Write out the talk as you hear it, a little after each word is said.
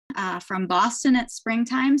from Boston at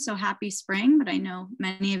springtime, so happy spring, but I know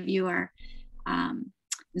many of you are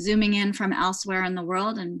zooming in from elsewhere in the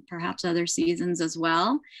world and perhaps other seasons as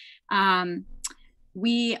well.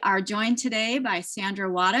 We are joined today by Sandra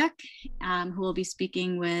Waddock, who will be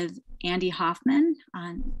speaking with Andy Hoffman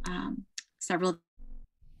on several.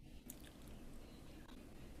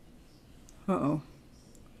 Uh-oh.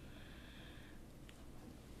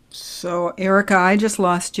 So, Erica, I just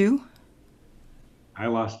lost you. I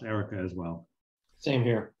lost Erica as well. Same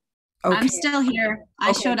here. Okay. I'm still here.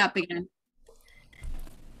 I showed up again.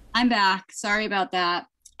 I'm back. Sorry about that.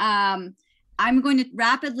 I'm going to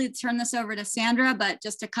rapidly turn this over to Sandra, but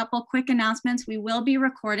just a couple quick announcements. We will be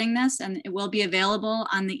recording this and it will be available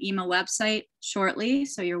on the EMA website shortly,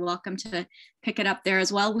 so you're welcome to pick it up there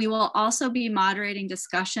as well. We will also be moderating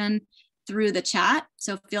discussion through the chat,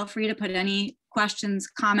 so feel free to put any questions,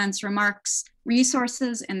 comments, remarks,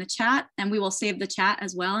 resources in the chat, and we will save the chat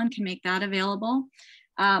as well and can make that available.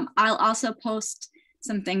 I'll also post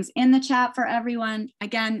some things in the chat for everyone.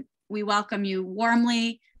 Again, we welcome you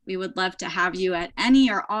warmly. We would love to have you at any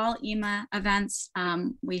or all EMA events.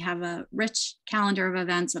 We have a rich calendar of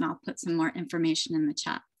events, and I'll put some more information in the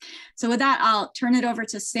chat. So with that, I'll turn it over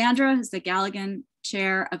to Sandra, who's the Galligan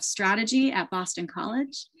Chair of Strategy at Boston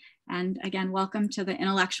College. And again, welcome to the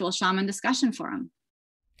Intellectual Shaman Discussion Forum.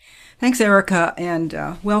 Thanks, Erica, and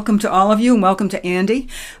welcome to all of you, and welcome to Andy.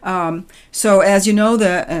 So as you know,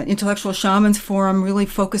 the Intellectual Shamans Forum really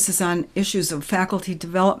focuses on issues of faculty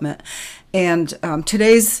development. And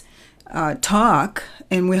today's talk,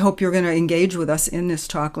 and we hope you're going to engage with us in this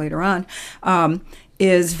talk later on,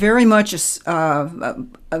 is very much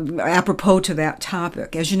apropos to that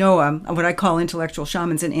topic. As you know, what I call intellectual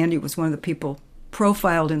shamans, and Andy was one of the people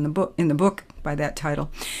profiled in the book by that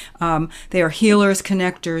title. They are healers,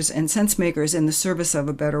 connectors, and sense makers in the service of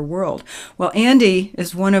a better world. Well, Andy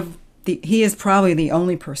is he is probably the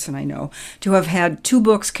only person I know to have had 2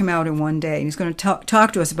 books come out in one day. And he's going to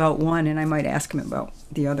talk to us about one, and I might ask him about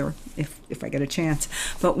the other if I get a chance.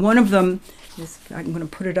 But one of them is, I'm going to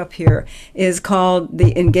put it up here, is called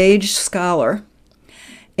The Engaged Scholar.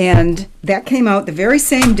 And that came out the very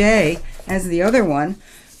same day as the other one,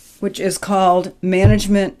 which is called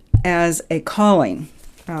Management as a Calling.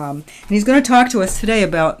 And he's going to talk to us today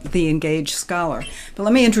about the Engaged Scholar. But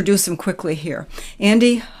let me introduce him quickly here.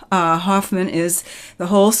 Andy Hoffman is the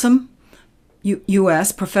Wholesome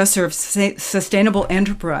U.S. Professor of Sustainable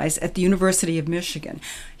Enterprise at the University of Michigan.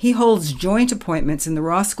 He holds joint appointments in the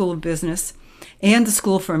Ross School of Business and the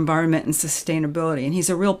School for Environment and Sustainability. And he's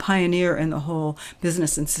a real pioneer in the whole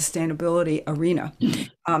business and sustainability arena.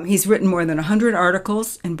 He's written more than 100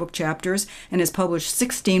 articles and book chapters and has published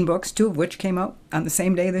 16 books, 2 of which came out on the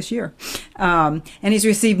same day this year. And he's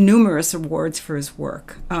received numerous awards for his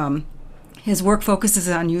work. His work focuses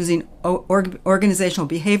on using organizational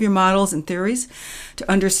behavior models and theories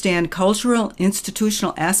to understand cultural,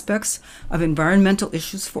 institutional aspects of environmental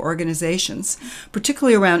issues for organizations,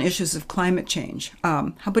 particularly around issues of climate change.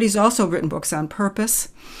 But he's also written books on purpose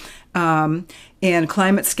and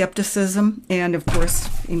climate skepticism, and of course,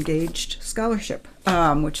 engaged scholarship,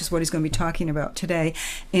 which is what he's going to be talking about today,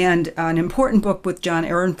 and an important book with John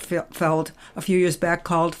Ehrenfeld a few years back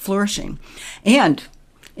called Flourishing. And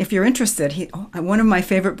if you're interested, one of my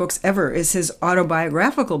favorite books ever is his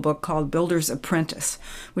autobiographical book called Builder's Apprentice,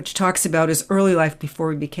 which talks about his early life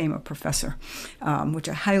before he became a professor, which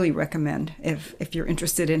I highly recommend if you're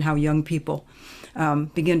interested in how young people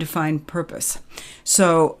begin to find purpose.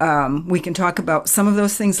 So we can talk about some of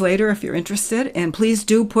those things later if you're interested, and please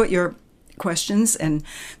do put your questions and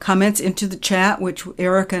comments into the chat, which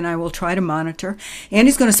Erica and I will try to monitor.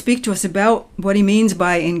 Andy's going to speak to us about what he means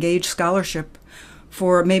by engaged scholarship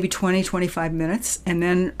for maybe 20, 25 minutes. And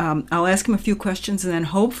then I'll ask him a few questions, and then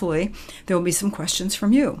hopefully there will be some questions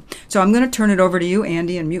from you. So I'm going to turn it over to you,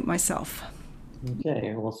 Andy, and mute myself.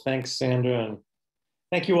 Okay, well, thanks, Sandra. And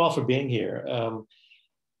thank you all for being here.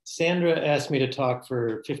 Sandra asked me to talk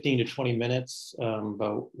for 15 to 20 minutes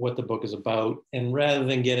about what the book is about. And rather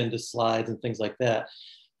than get into slides and things like that,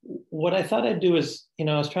 what I thought I'd do is, I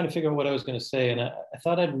was trying to figure out what I was going to say, and I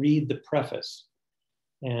thought I'd read the preface.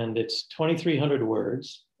 And it's 2,300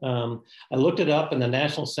 words. I looked it up, and the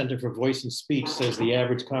National Center for Voice and Speech says the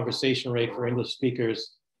average conversation rate for English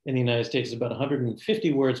speakers in the United States is about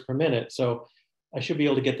 150 words per minute. So I should be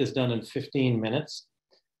able to get this done in 15 minutes.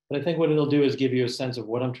 But I think what it'll do is give you a sense of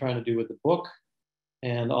what I'm trying to do with the book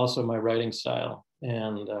and also my writing style.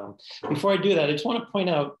 And before I do that, I just want to point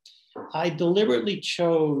out, I deliberately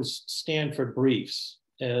chose Stanford Briefs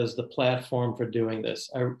as the platform for doing this.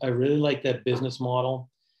 I really like that business model.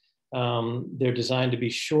 They're designed to be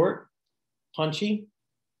short, punchy,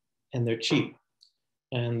 and they're cheap.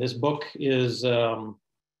 And this book is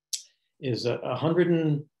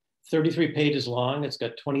 133 pages long. It's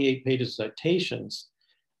got 28 pages of citations.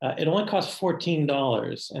 It only costs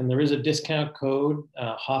 $14, and there is a discount code,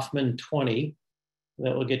 Hoffman 20,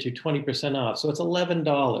 that will get you 20% off. So it's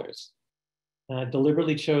 $11. I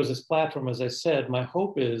deliberately chose this platform. As I said, my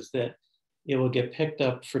hope is that it will get picked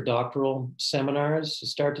up for doctoral seminars to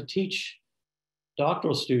start to teach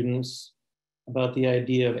doctoral students about the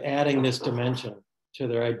idea of adding this dimension to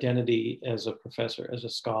their identity as a professor, as a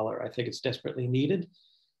scholar. I think it's desperately needed.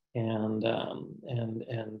 And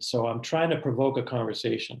so I'm trying to provoke a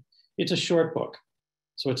conversation. It's a short book,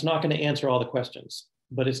 so it's not going to answer all the questions,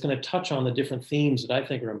 but it's going to touch on the different themes that I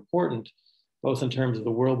think are important, both in terms of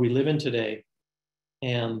the world we live in today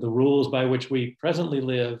and the rules by which we presently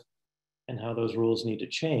live and how those rules need to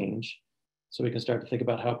change, so we can start to think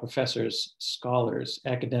about how professors, scholars,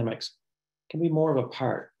 academics can be more of a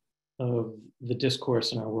part of the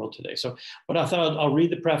discourse in our world today. So, but I thought I'll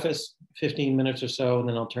read the preface, 15 minutes or so, and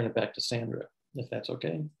then I'll turn it back to Sandra, if that's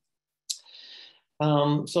okay.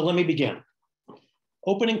 So let me begin.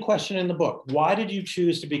 Opening question in the book: why did you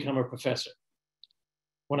choose to become a professor?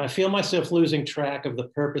 When I feel myself losing track of the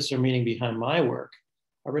purpose or meaning behind my work,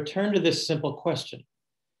 I return to this simple question,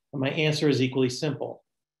 and my answer is equally simple.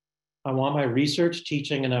 I want my research,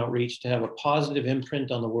 teaching, and outreach to have a positive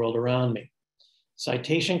imprint on the world around me.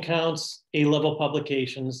 Citation counts, A-level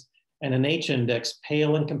publications, and an H-index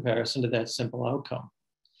pale in comparison to that simple outcome.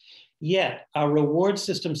 Yet, our reward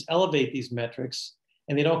systems elevate these metrics,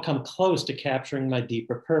 and they don't come close to capturing my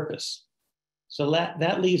deeper purpose. So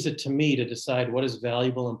that leaves it to me to decide what is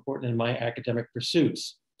valuable and important in my academic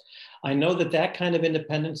pursuits. I know that that kind of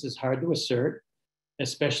independence is hard to assert,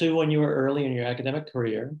 especially when you are early in your academic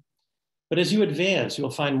career. But as you advance,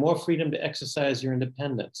 you'll find more freedom to exercise your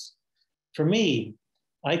independence. For me,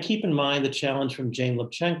 I keep in mind the challenge from Jane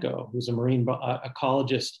Lubchenco, who's a marine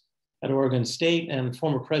ecologist at Oregon State and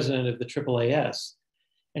former president of the AAAS.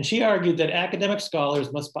 And she argued that academic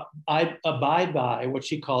scholars must abide by what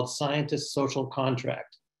she called scientists' social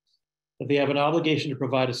contract, that they have an obligation to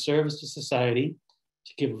provide a service to society,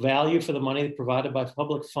 to give value for the money provided by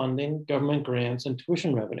public funding, government grants, and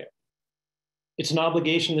tuition revenue. It's an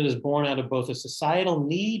obligation that is born out of both a societal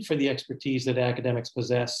need for the expertise that academics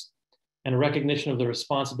possess and a recognition of the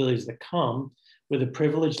responsibilities that come with the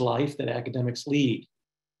privileged life that academics lead.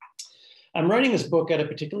 I'm writing this book at a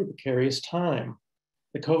particularly precarious time.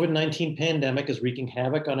 The COVID-19 pandemic is wreaking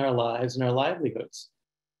havoc on our lives and our livelihoods.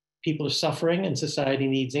 People are suffering and society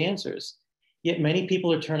needs answers. Yet many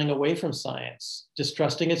people are turning away from science,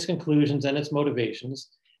 distrusting its conclusions and its motivations,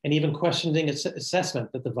 and even questioning its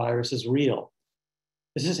assessment that the virus is real.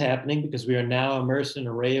 This is happening because we are now immersed in an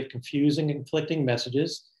array of confusing and conflicting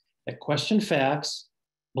messages that question facts,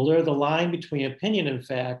 blur the line between opinion and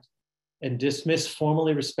fact, and dismiss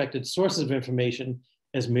formally respected sources of information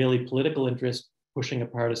as merely political interest pushing a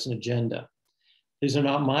partisan agenda. These are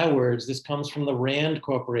not my words. This comes from the Rand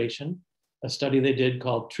Corporation, a study they did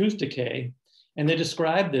called Truth Decay, and they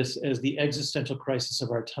describe this as the existential crisis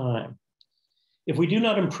of our time. If we do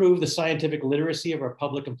not improve the scientific literacy of our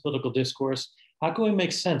public and political discourse, how can we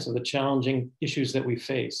make sense of the challenging issues that we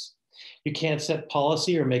face? You can't set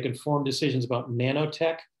policy or make informed decisions about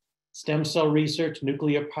nanotech, stem cell research,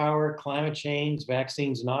 nuclear power, climate change,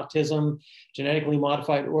 vaccines and autism, genetically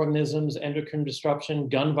modified organisms, endocrine disruption,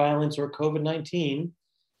 gun violence, or COVID-19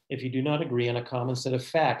 if you do not agree on a common set of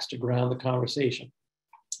facts to ground the conversation.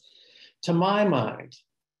 To my mind,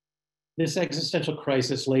 this existential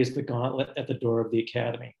crisis lays the gauntlet at the door of the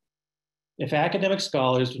academy. If academic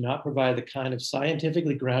scholars do not provide the kind of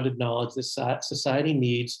scientifically grounded knowledge that society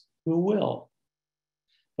needs, who will?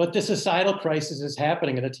 But the societal crisis is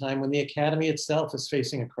happening at a time when the academy itself is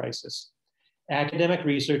facing a crisis. Academic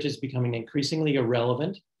research is becoming increasingly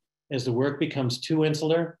irrelevant as the work becomes too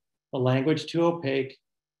insular, the language too opaque,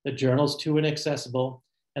 the journals too inaccessible,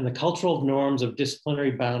 and the cultural norms of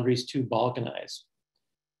disciplinary boundaries too balkanized.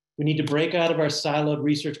 We need to break out of our siloed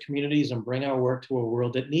research communities and bring our work to a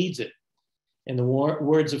world that needs it. In the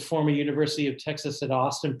words of former University of Texas at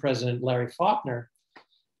Austin President Larry Faulkner,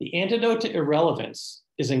 the antidote to irrelevance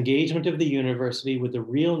is engagement of the university with the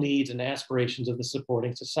real needs and aspirations of the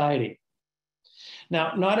supporting society.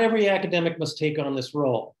 Now, not every academic must take on this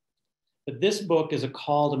role, but this book is a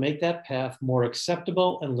call to make that path more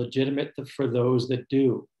acceptable and legitimate for those that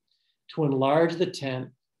do, to enlarge the tent,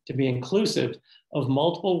 to be inclusive of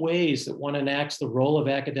multiple ways that one enacts the role of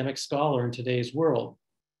academic scholar in today's world.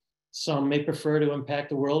 Some may prefer to impact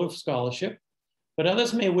the world of scholarship, but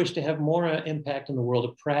others may wish to have more impact in the world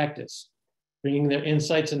of practice. bringing their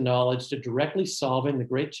insights and knowledge to directly solving the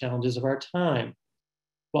great challenges of our time.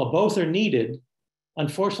 While both are needed,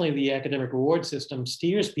 unfortunately, the academic reward system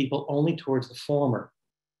steers people only towards the former.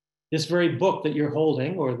 This very book that you're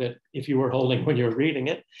holding, or that if you were holding when you're reading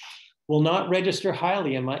it, will not register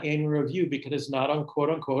highly in my annual review because it's not on quote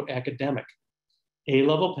unquote academic.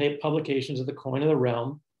 A-level publications are the coin of the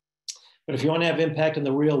realm, but if you want to have impact in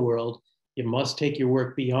the real world, you must take your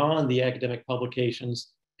work beyond the academic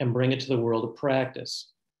publications and bring it to the world of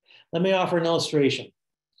practice. Let me offer an illustration.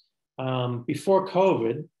 Before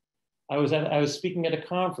COVID, I was speaking at a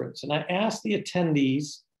conference, and I asked the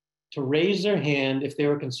attendees to raise their hand if they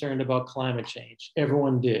were concerned about climate change.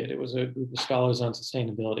 Everyone did. It was a group of scholars on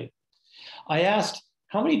sustainability. I asked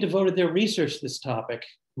how many devoted their research to this topic.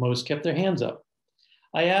 Most kept their hands up.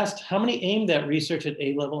 I asked how many aimed at research at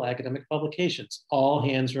A-level academic publications. All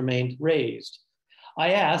hands remained raised.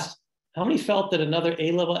 I asked how many felt that another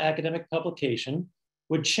A-level academic publication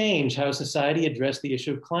would change how society addressed the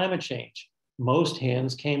issue of climate change. Most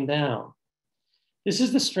hands came down. This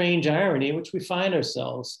is the strange irony in which we find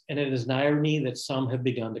ourselves, and it is an irony that some have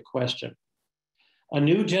begun to question. A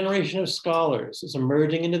new generation of scholars is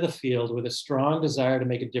emerging into the field with a strong desire to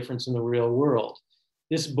make a difference in the real world.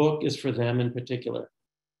 This book is for them in particular.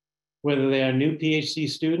 Whether they are new PhD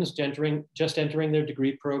students just entering their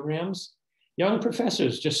degree programs, young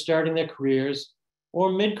professors just starting their careers,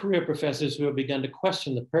 or mid-career professors who have begun to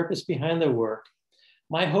question the purpose behind their work,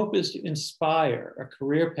 my hope is to inspire a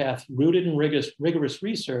career path rooted in rigorous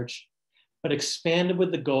research, but expanded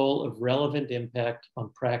with the goal of relevant impact on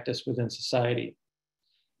practice within society.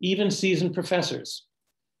 Even seasoned professors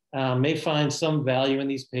may find some value in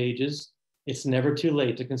these pages. It's never too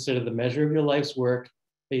late to consider the measure of your life's work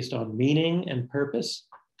based on meaning and purpose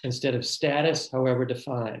instead of status, however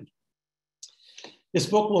defined. This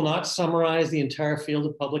book will not summarize the entire field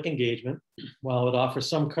of public engagement. While it offers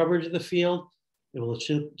some coverage of the field, it will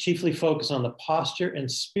chiefly focus on the posture and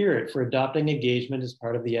spirit for adopting engagement as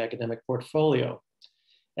part of the academic portfolio.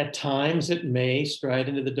 At times, it may stride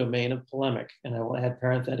into the domain of polemic, and I will add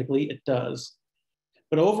parenthetically, it does.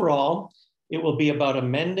 But overall, it will be about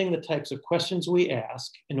amending the types of questions we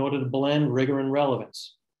ask in order to blend rigor and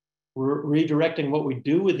relevance. We're redirecting what we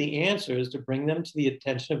do with the answers to bring them to the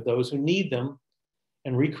attention of those who need them,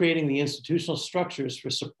 and recreating the institutional structures for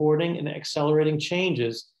supporting and accelerating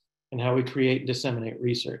changes in how we create and disseminate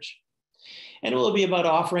research. And it will be about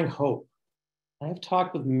offering hope. I have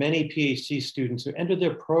talked with many PhD students who entered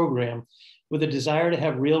their program with a desire to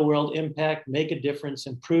have real-world impact, make a difference,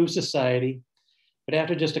 improve society. But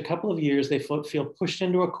after just a couple of years, they feel pushed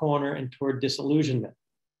into a corner and toward disillusionment.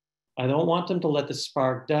 I don't want them to let the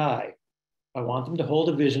spark die. I want them to hold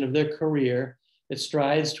a vision of their career that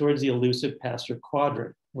strides towards the elusive pastor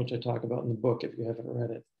quadrant, which I talk about in the book if you haven't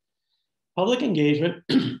read it. Public engagement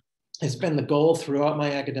has been the goal throughout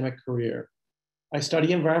my academic career. I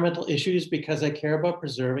study environmental issues because I care about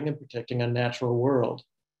preserving and protecting our natural world.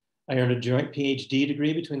 I earned a joint PhD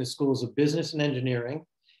degree between the schools of business and engineering,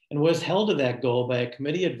 and was held to that goal by a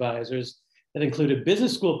committee of advisors that included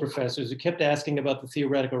business school professors who kept asking about the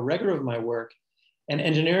theoretical rigor of my work, and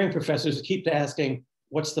engineering professors who kept asking,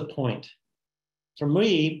 what's the point? For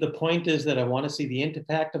me, the point is that I want to see the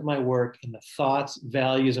impact of my work in the thoughts,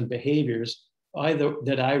 values, and behaviors of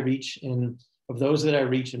those that I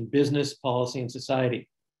reach in business, policy, and society.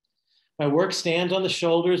 My work stands on the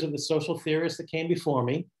shoulders of the social theorists that came before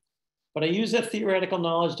me, but I use that theoretical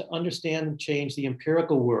knowledge to understand and change the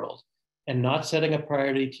empirical world, and not setting a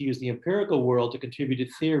priority to use the empirical world to contribute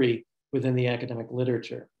to theory within the academic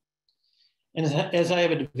literature. And as I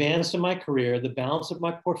have advanced in my career, the balance of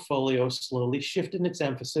my portfolio slowly shifted its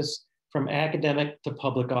emphasis from academic to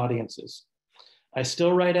public audiences. I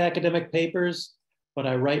still write academic papers, but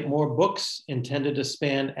I write more books intended to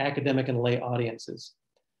span academic and lay audiences.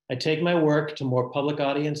 I take my work to more public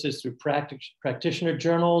audiences through practitioner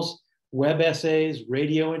journals, web essays,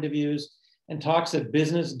 radio interviews, and talks at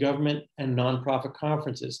business, government, and nonprofit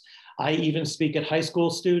conferences. I even speak at high school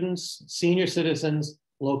students, senior citizens,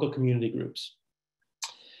 local community groups.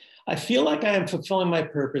 I feel like I am fulfilling my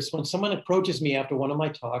purpose when someone approaches me after one of my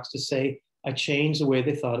talks to say I changed the way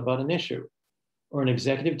they thought about an issue, or an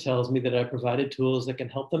executive tells me that I provided tools that can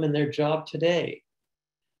help them in their job today.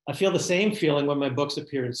 I feel the same feeling when my books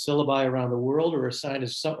appear in syllabi around the world or assigned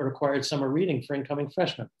as required summer reading for incoming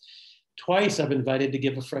freshmen. Twice I've invited to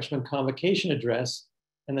give a freshman convocation address,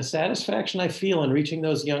 and the satisfaction I feel in reaching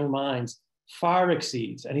those young minds far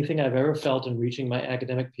exceeds anything I've ever felt in reaching my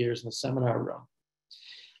academic peers in the seminar room.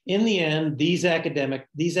 In the end, these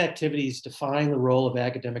activities define the role of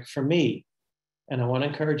academic for me. and I want to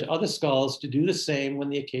encourage other scholars to do the same when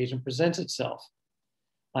the occasion presents itself.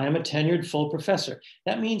 I am a tenured full professor.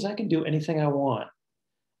 That means I can do anything I want.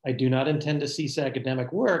 I do not intend to cease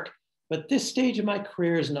academic work, but this stage of my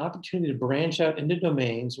career is an opportunity to branch out into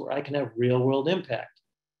domains where I can have real-world impact.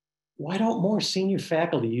 Why don't more senior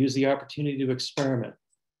faculty use the opportunity to experiment?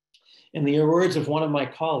 In the words of one of my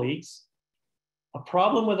colleagues, a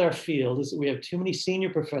problem with our field is that we have too many senior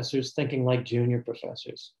professors thinking like junior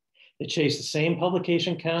professors. They chase the same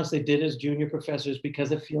publication counts they did as junior professors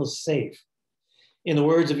because it feels safe. In the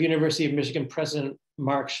words of University of Michigan President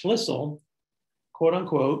Mark Schlissel, quote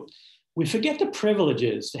unquote, we forget the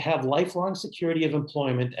privileges to have lifelong security of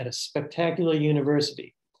employment at a spectacular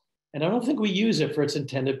university. And I don't think we use it for its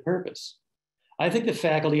intended purpose. I think the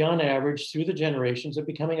faculty on average through the generations are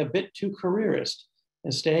becoming a bit too careerist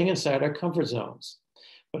and staying inside our comfort zones.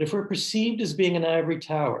 But if we're perceived as being an ivory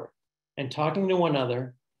tower and talking to one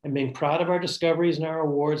another and being proud of our discoveries and our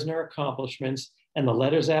awards and our accomplishments and the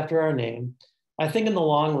letters after our name, I think in the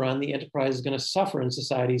long run, the enterprise is going to suffer in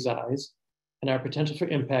society's eyes and our potential for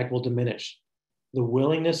impact will diminish. The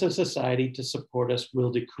willingness of society to support us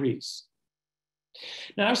will decrease.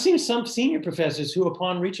 Now, I've seen some senior professors who,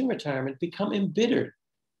 upon reaching retirement, become embittered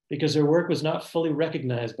because their work was not fully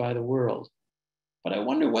recognized by the world. But I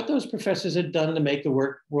wonder what those professors had done to make the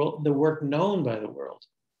work known by the world.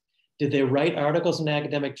 Did they write articles in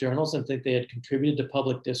academic journals and think they had contributed to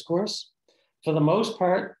public discourse? For the most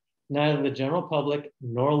part, neither the general public,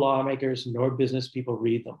 nor lawmakers, nor business people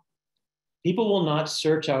read them. People will not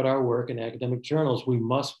search out our work in academic journals. We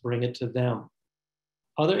must bring it to them.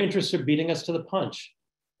 Other interests are beating us to the punch,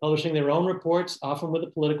 publishing their own reports, often with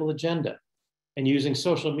a political agenda, and using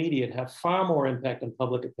social media to have far more impact on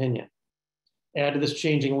public opinion. Add to this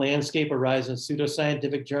changing landscape a rise in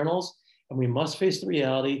pseudoscientific journals, and we must face the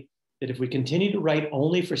reality that if we continue to write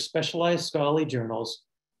only for specialized scholarly journals,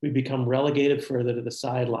 we become relegated further to the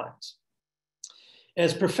sidelines.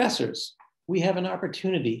 As professors, we have an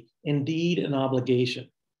opportunity, indeed an obligation,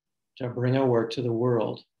 to bring our work to the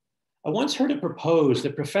world. I once heard it proposed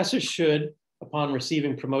that professors should, upon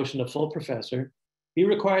receiving promotion to full professor, be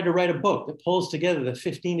required to write a book that pulls together the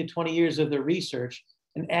 15 to 20 years of their research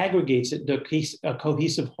and aggregates it into a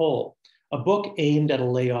cohesive whole, a book aimed at a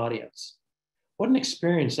lay audience. What an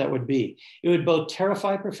experience that would be. It would both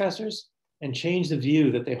terrify professors and change the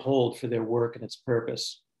view that they hold for their work and its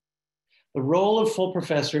purpose. The role of full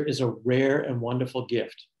professor is a rare and wonderful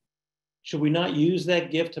gift. Should we not use that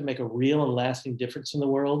gift to make a real and lasting difference in the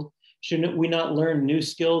world? Should we not learn new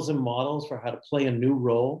skills and models for how to play a new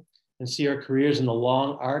role and see our careers in the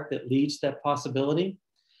long arc that leads to that possibility?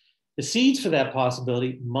 The seeds for that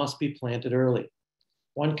possibility must be planted early.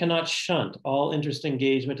 One cannot shunt all interest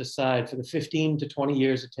engagement aside for the 15 to 20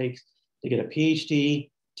 years it takes to get a PhD,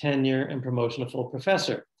 tenure, and promotion to full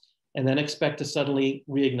professor, and then expect to suddenly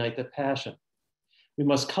reignite that passion. We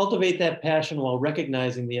must cultivate that passion while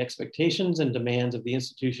recognizing the expectations and demands of the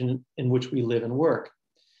institution in which we live and work.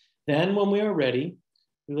 Then, when we are ready,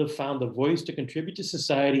 we will have found the voice to contribute to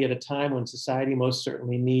society at a time when society most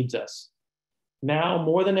certainly needs us. Now,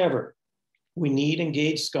 more than ever, we need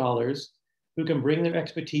engaged scholars who can bring their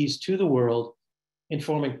expertise to the world,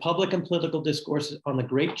 informing public and political discourses on the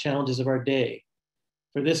great challenges of our day.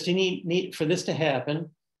 For this to happen,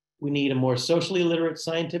 we need a more socially literate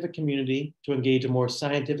scientific community to engage a more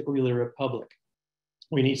scientifically literate public.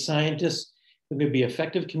 We need scientists who can be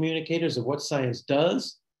effective communicators of what science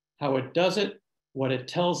does, how it does it, what it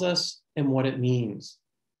tells us, and what it means.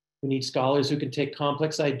 We need scholars who can take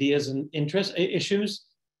complex ideas and issues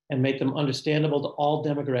and make them understandable to all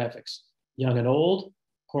demographics, young and old,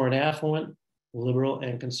 poor and affluent, liberal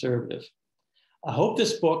and conservative. I hope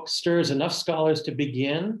this book stirs enough scholars to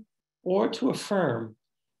begin or to affirm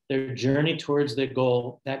their journey towards that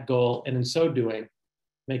goal, and in so doing,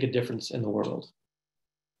 make a difference in the world.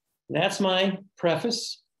 That's my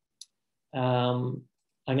preface.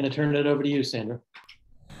 I'm going to turn it over to you, Sandra.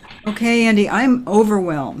 Okay, Andy, I'm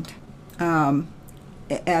overwhelmed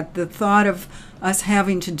at the thought of us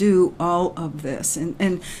having to do all of this.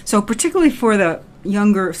 And so particularly for the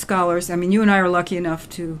younger scholars, I mean, you and I are lucky enough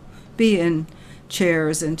to be in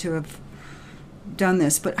chairs and to have done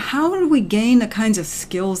this, but how do we gain the kinds of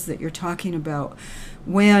skills that you're talking about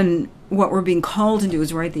when what we're being called to do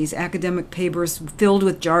is write these academic papers filled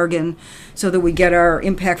with jargon so that we get our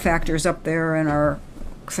impact factors up there and our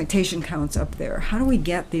citation counts up there? How do we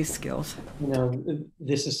get these skills? You know,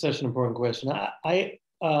 this is such an important question. I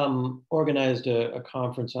organized a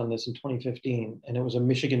conference on this in 2015, and it was a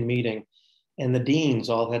Michigan meeting, and the deans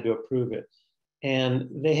all had to approve it. And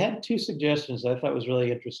they had two suggestions that I thought was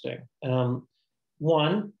really interesting.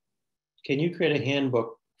 One, can you create a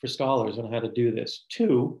handbook for scholars on how to do this?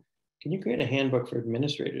 Two, can you create a handbook for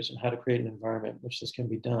administrators on how to create an environment in which this can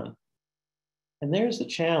be done? And there's the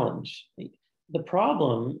challenge. The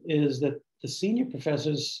problem is that the senior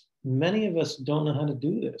professors, many of us don't know how to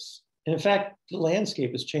do this. And in fact, the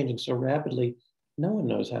landscape is changing so rapidly, no one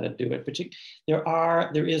knows how to do it. But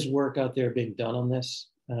there is work out there being done on this.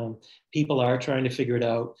 People are trying to figure it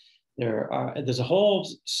out. There's a whole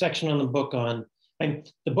section on the book on,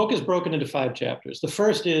 the book is broken into 5 chapters. The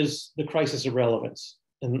first is the crisis of relevance,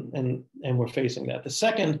 and we're facing that. The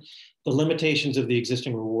second, the limitations of the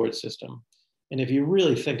existing reward system. And if you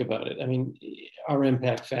really think about it, I mean, our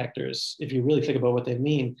impact factors, if you really think about what they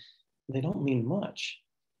don't mean much.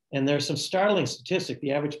 And there's some startling statistic.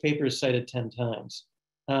 The average paper is cited 10 times.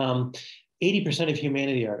 80% of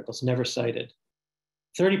humanity articles never cited.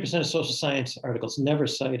 30% of social science articles never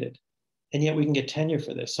cited. And yet we can get tenure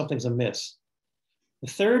for this. Something's amiss.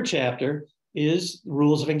 The third chapter is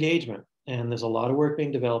rules of engagement. And there's a lot of work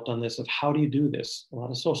being developed on this of how do you do this? A lot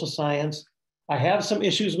of social science. I have some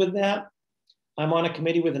issues with that. I'm on a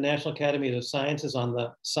committee with the National Academy of Sciences on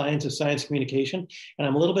the science of science communication. And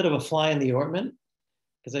I'm a little bit of a fly in the ointment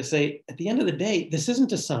because I say, at the end of the day, this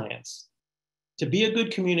isn't a science. To be a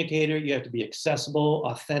good communicator, you have to be accessible,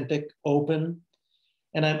 authentic, open.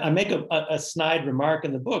 And I make a snide remark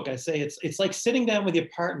in the book. I say, it's like sitting down with your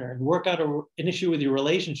partner and work out an issue with your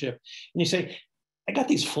relationship. And you say, I got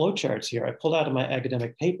these flowcharts here. I pulled out of my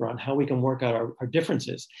academic paper on how we can work out our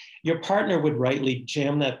differences. Your partner would rightly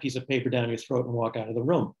jam that piece of paper down your throat and walk out of the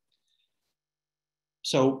room.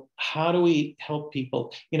 So how do we help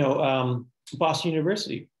people? Boston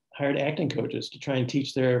University hired acting coaches to try and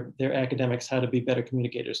teach their academics how to be better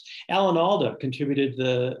communicators. Alan Alda contributed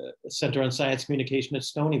the Center on Science Communication at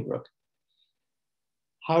Stony Brook.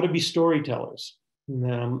 How to be storytellers.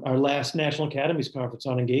 Our last National Academies Conference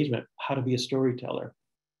on engagement, how to be a storyteller.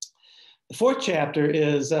 The fourth chapter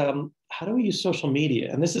is how do we use social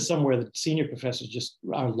media? And this is somewhere that senior professors just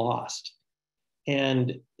are lost.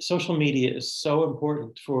 And social media is so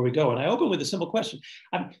important before we go. And I open with a simple question.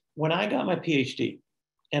 When I got my PhD,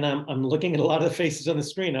 and I'm looking at a lot of the faces on the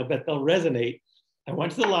screen, I bet they'll resonate. I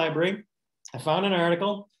went to the library, I found an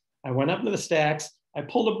article, I went up to the stacks, I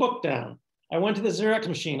pulled a book down, I went to the Xerox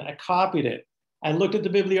machine, I copied it, I looked at the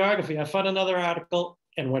bibliography, I found another article,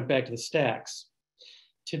 and went back to the stacks.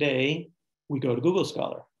 Today, we go to Google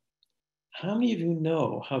Scholar. How many of you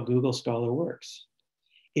know how Google Scholar works?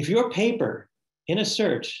 If your paper in a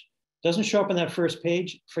search doesn't show up on that first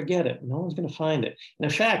page, forget it. No one's going to find it. And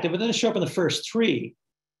in fact, if it doesn't show up in the first 3,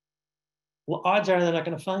 well, odds are they're not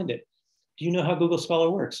going to find it. Do you know how Google Scholar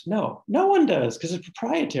works? No, no one does because it's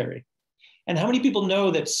proprietary. And how many people know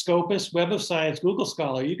that Scopus, Web of Science, Google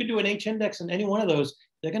Scholar, you can do an H-index in any one of those,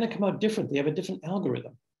 they're going to come out different. They have a different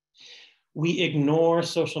algorithm. We ignore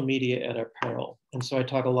social media at our peril. And so I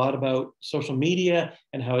talk a lot about social media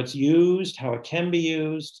and how it's used, how it can be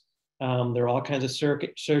used. There are all kinds of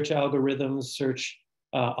search algorithms, search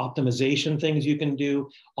optimization things you can do.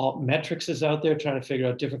 Altmetrics is out there trying to figure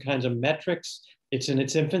out different kinds of metrics. It's in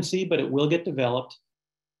its infancy, but it will get developed.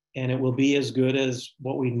 And it will be as good as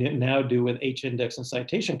what we now do with H-index and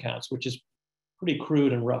citation counts, which is pretty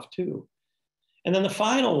crude and rough too. And then the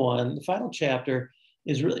final chapter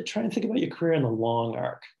is really trying to think about your career in the long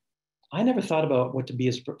arc. I never thought about what to be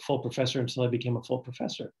as a full professor until I became a full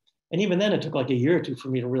professor. And even then it took like a year or 2 for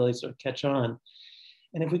me to really sort of catch on.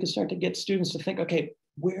 And if we could start to get students to think, okay,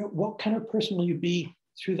 what kind of person will you be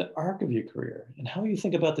through the arc of your career? And how you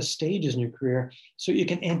think about the stages in your career so you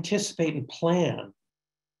can anticipate and plan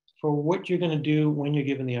for what you're going to do when you're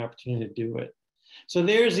given the opportunity to do it. So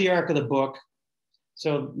there's the arc of the book.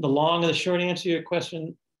 So the long and the short answer to your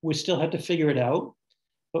question, we still have to figure it out,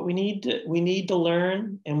 but we need to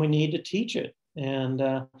learn and we need to teach it. And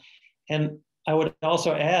I would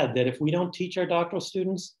also add that if we don't teach our doctoral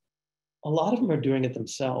students, a lot of them are doing it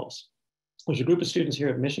themselves. There's a group of students here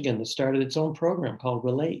at Michigan that started its own program called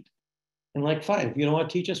Relate. And like, fine, if you don't want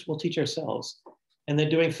to teach us, we'll teach ourselves. And they're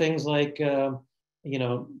doing things like,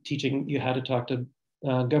 teaching you how to talk to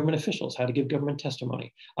government officials, how to give government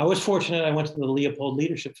testimony. I was fortunate, I went to the Leopold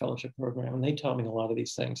Leadership Fellowship Program, and they taught me a lot of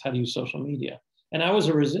these things, how to use social media. And I was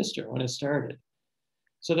a resistor when it started.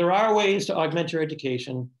 So there are ways to augment your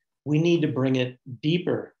education. We need to bring it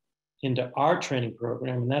deeper into our training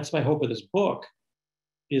program. And that's my hope with this book,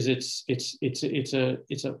 is it's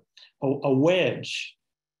a wedge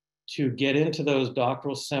to get into those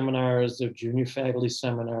doctoral seminars, the junior faculty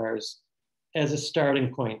seminars, as a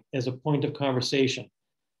starting point, as a point of conversation.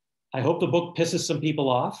 I hope the book pisses some people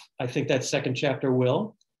off. I think that second chapter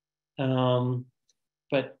will.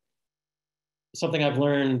 But something I've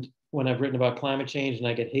learned when I've written about climate change and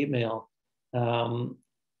I get hate mail,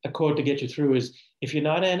 a quote to get you through is, if you're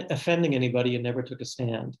not offending anybody, you never took a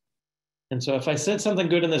stand. And so if I said something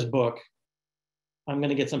good in this book, I'm going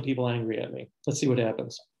to get some people angry at me. Let's see what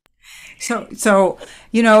happens. So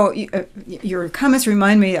your comments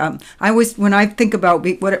remind me. When I think about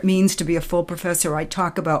what it means to be a full professor, I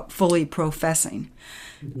talk about fully professing.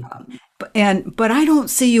 But I don't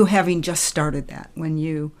see you having just started that when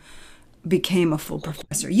you became a full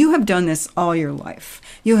professor. You have done this all your life.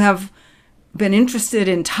 You have been interested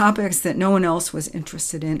in topics that no one else was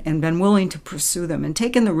interested in and been willing to pursue them and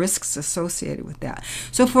taken the risks associated with that.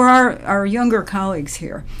 So for our younger colleagues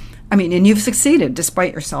here, I mean, and you've succeeded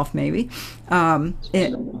despite yourself, maybe. Despite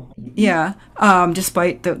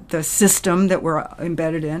the system that we're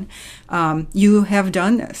embedded in, you have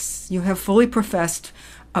done this. You have fully professed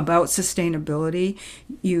about sustainability.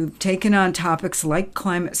 You've taken on topics like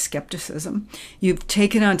climate skepticism. You've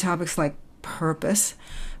taken on topics like purpose.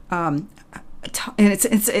 And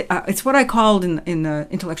it's what I called in the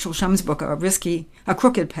Intellectual Shaman's book a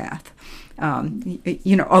crooked path.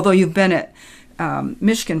 Although you've been at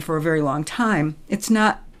Michigan for a very long time, it's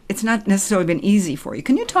not necessarily been easy for you.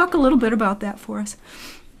 Can you talk a little bit about that for us?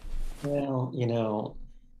 Well,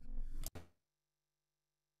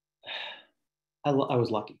 I was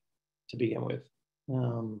lucky to begin with.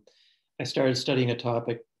 I started studying a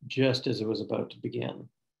topic just as it was about to begin.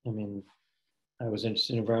 I mean, I was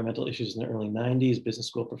interested in environmental issues in the early 90s. Business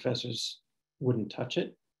school professors wouldn't touch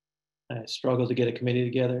it. I struggled to get a committee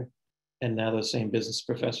together. And now those same business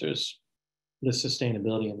professors list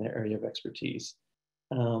sustainability in their area of expertise.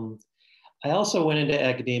 I also went into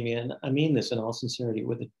academia, and I mean this in all sincerity,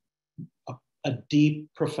 with a deep,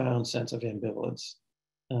 profound sense of ambivalence.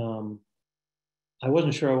 I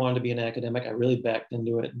wasn't sure I wanted to be an academic. I really backed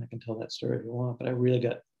into it, and I can tell that story if you want, but I really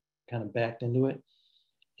got kind of backed into it.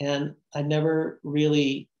 And I never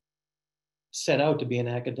really set out to be an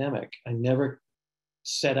academic. I never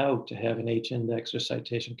set out to have an H-index or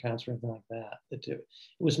citation counts or anything like that. It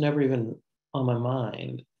was never even on my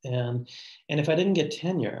mind. And if I didn't get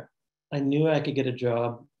tenure, I knew I could get a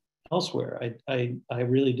job elsewhere. I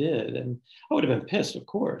really did. And I would have been pissed, of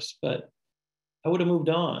course, but I would have moved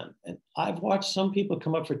on. And I've watched some people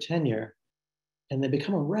come up for tenure and they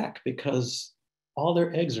become a wreck because all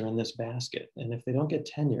their eggs are in this basket. And if they don't get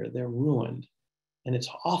tenure, they're ruined. And it's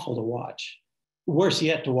awful to watch. Worse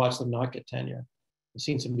yet, to watch them not get tenure. I've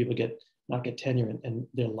seen some people not get tenure and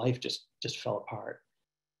their life just fell apart.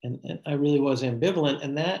 And I really was ambivalent.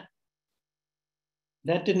 And that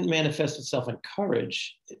didn't manifest itself in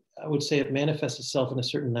courage. I would say it manifests itself in a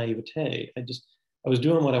certain naivete. I was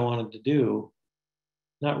doing what I wanted to do,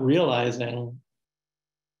 not realizing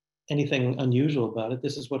anything unusual about it.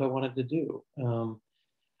 This is what I wanted to do.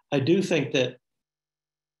 I do think that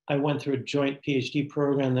I went through a joint PhD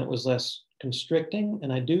program that was less constricting,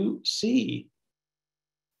 and I do see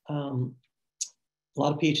a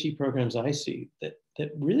lot of PhD programs I see that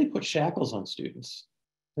really put shackles on students.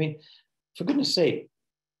 I mean, for goodness sake,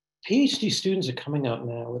 PhD students are coming out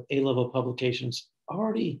now with A-level publications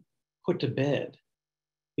already put to bed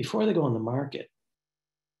before they go on the market.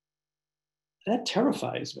 That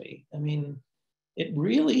terrifies me. I mean, it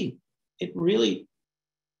really,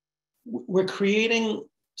 we're creating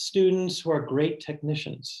students who are great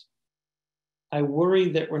technicians. I worry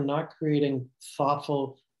that we're not creating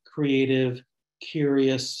thoughtful, creative,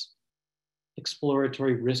 curious,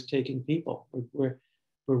 exploratory, risk-taking people. We're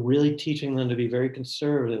really teaching them to be very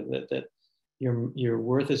conservative, that your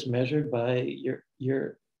worth is measured by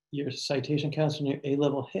your citation counts and your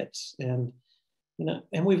A-level hits. And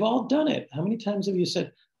and we've all done it. How many times have you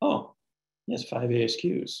said, oh, he has 5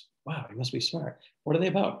 ASQs. Wow, he must be smart. What are they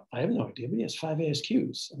about? I have no idea, but he has 5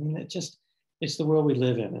 ASQs. I mean, it's the world we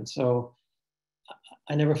live in. And so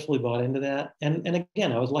I never fully bought into that. And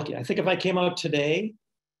again, I was lucky. I think if I came out today,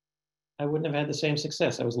 I wouldn't have had the same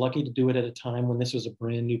success. I was lucky to do it at a time when this was a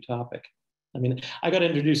brand new topic. I mean, I got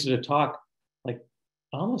introduced to a talk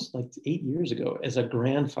almost 8 years ago as a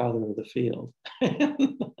grandfather of the field.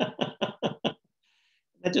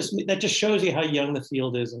 That just shows you how young the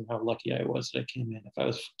field is and how lucky I was that I came in. If I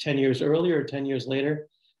was 10 years earlier or 10 years later,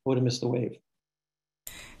 I would have missed the wave.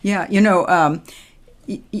 Yeah,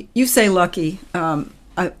 you say lucky.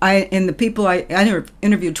 I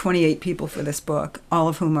interviewed 28 people for this book, all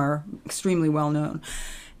of whom are extremely well known,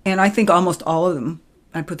 and I think almost all of them,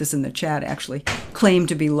 I put this in the chat actually, claim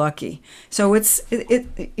to be lucky. So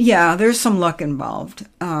there's some luck involved.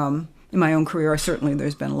 In my own career, certainly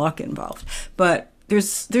there's been luck involved, but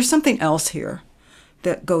there's something else here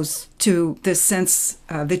that goes to this sense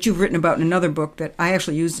that you've written about in another book that I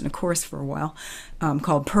actually used in a course for a while,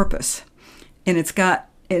 called Purpose, and it's got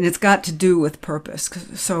to do with purpose.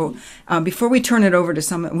 So before we turn it over to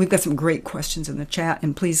some, we've got some great questions in the chat,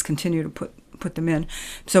 and please continue to put them in.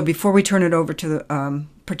 So before we turn it over to the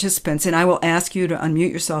participants, and I will ask you to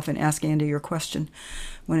unmute yourself and ask Andy your question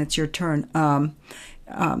when it's your turn.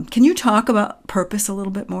 Can you talk about purpose a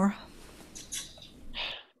little bit more?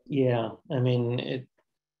 Yeah, I mean,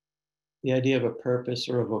 the idea of a purpose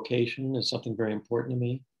or a vocation is something very important to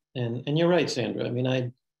me. And you're right, Sandra. I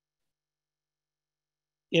mean,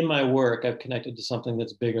 in my work, I've connected to something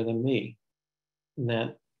that's bigger than me.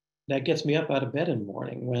 And that gets me up out of bed in the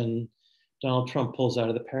morning. When Donald Trump pulls out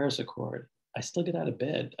of the Paris Accord, I still get out of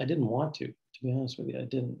bed. I didn't want to be honest with you. I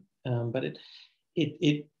didn't. But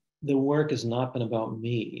the work has not been about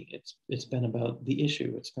me. It's been about the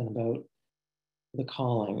issue. It's been about the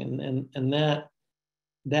calling, and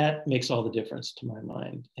that makes all the difference to my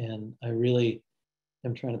mind. And I really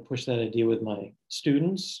am trying to push that idea with my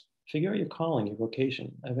students. Figure out your calling, your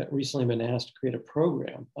vocation. I've recently been asked to create a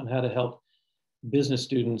program on how to help business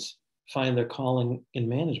students find their calling in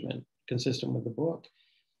management, consistent with the book.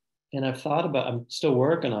 And I've thought about, I'm still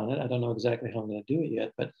working on it. I don't know exactly how I'm going to do it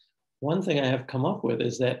yet, but one thing I have come up with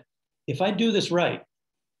is that if I do this right,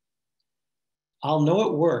 I'll know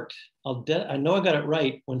it worked. I know I got it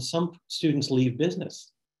right when some students leave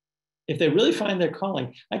business. If they really find their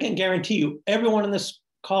calling, I can guarantee you, everyone in this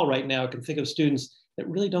call right now can think of students that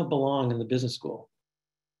really don't belong in the business school.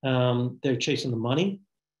 They're chasing the money,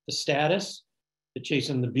 the status, they're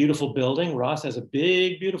chasing the beautiful building. Ross has a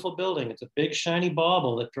big, beautiful building. It's a big, shiny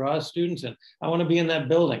bauble that draws students in. I want to be in that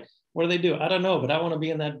building. What do? I don't know, but I want to be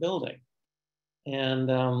in that building.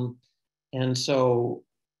 And so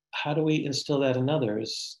how do we instill that in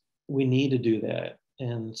others? We need to do that.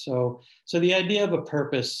 And so the idea of a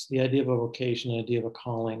purpose, the idea of a vocation, the idea of a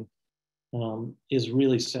calling is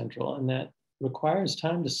really central. And that requires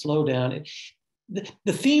time to slow down.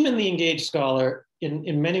 The theme in The Engaged Scholar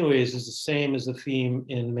in many ways is the same as the theme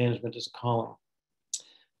in Management as a Calling.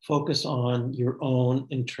 Focus on your own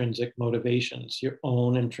intrinsic motivations, your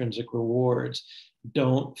own intrinsic rewards.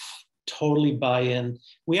 Don't totally buy in.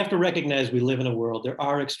 We have to recognize we live in a world. There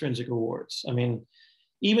are extrinsic rewards. I mean,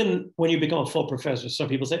 even when you become a full professor, some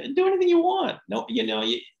people say, do anything you want. No,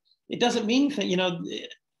 it doesn't mean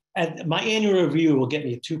that, my annual review will get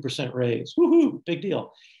me a 2% raise. Woohoo, big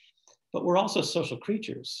deal. But we're also social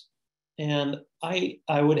creatures. And I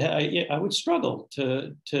would struggle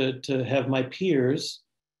to have my peers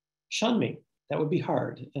shun me. That would be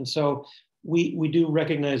hard. And so we do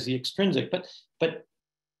recognize the extrinsic, but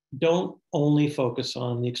don't only focus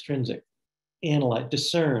on the extrinsic. Analyze,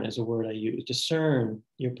 discern is a word I use. Discern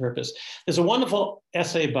your purpose. There's a wonderful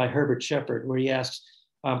essay by Herbert Shepard where he asks,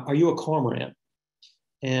 are you a cormorant?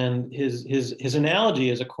 And his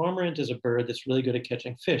analogy is a cormorant is a bird that's really good at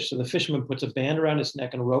catching fish. So the fisherman puts a band around its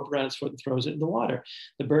neck and a rope around its foot and throws it in the water.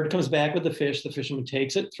 The bird comes back with the fish. The fisherman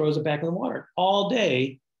takes it, throws it back in the water. All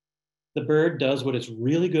day, the bird does what it's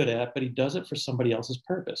really good at, but he does it for somebody else's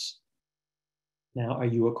purpose. Now, are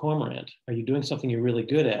you a cormorant? Are you doing something you're really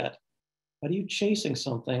good at? But are you chasing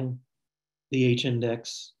something, the H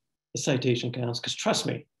index, the citation counts? Because trust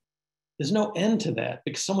me, there's no end to that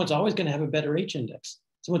because someone's always going to have a better H index.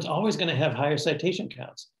 Someone's always going to have higher citation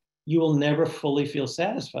counts. You will never fully feel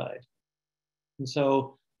satisfied. And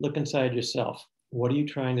so look inside yourself. What are you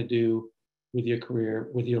trying to do with your career,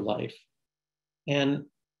 with your life? And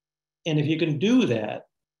if you can do that,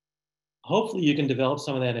 hopefully you can develop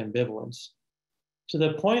some of that ambivalence to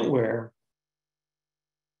the point where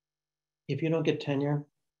if you don't get tenure,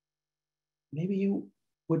 maybe you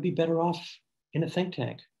would be better off in a think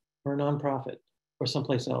tank or a nonprofit or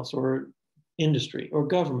someplace else or industry or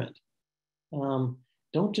government.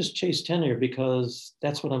 Don't just chase tenure because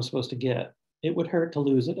that's what I'm supposed to get. It would hurt to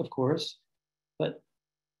lose it, of course, but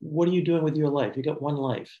what are you doing with your life? You got one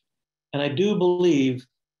life. And I do believe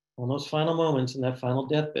on those final moments in that final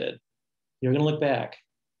deathbed, you're going to look back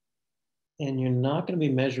and you're not going to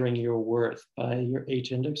be measuring your worth by your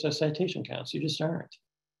H index or citation counts. You just aren't.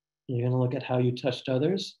 You're going to look at how you touched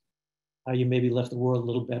others, how you maybe left the world a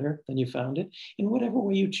little better than you found it, in whatever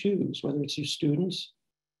way you choose, whether it's your students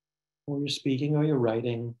or you're speaking or you're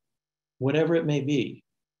writing, whatever it may be.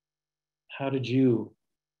 How did you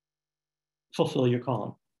fulfill your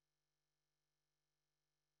calling?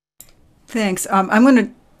 Thanks. I'm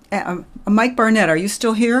going to, Mike Barnett, are you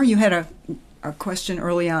still here? You had a question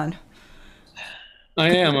early on. I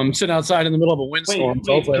am. I'm sitting outside in the middle of a windstorm.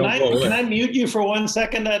 Wait, can I mute you for 1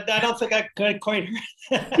 second? I don't think I quite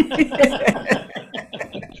heard.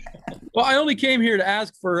 Well, I only came here to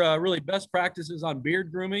ask for really best practices on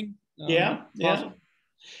beard grooming. Yeah.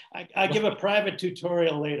 I give a private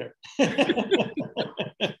tutorial later.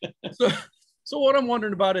 So what I'm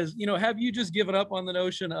wondering about is, have you just given up on the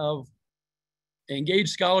notion of engaged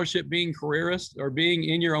scholarship being careerist or being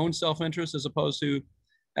in your own self-interest as opposed to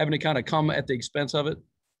having to kind of come at the expense of it?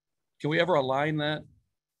 Can we ever align that?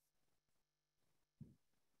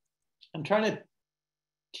 I'm trying to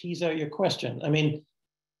tease out your question. I mean,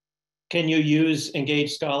 can you use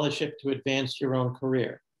engaged scholarship to advance your own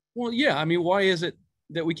career? Well, yeah. I mean, why is it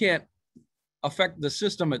that we can't affect the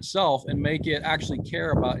system itself and make it actually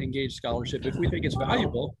care about engaged scholarship? If we think it's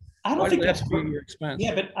valuable, I don't think that's be at your expense.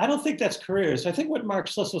 Yeah, but I don't think that's careers. I think what Mark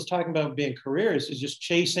Schliss was talking about being careers is just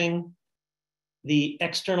chasing the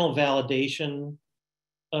external validation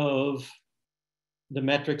of the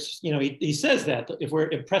metrics. He says that if we're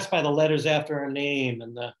impressed by the letters after our name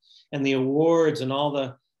and the awards and all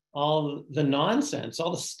the nonsense,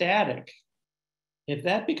 all the static, if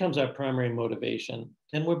that becomes our primary motivation,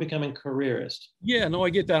 then we're becoming careerist. Yeah, no,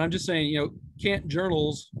 I get that. I'm just saying, can't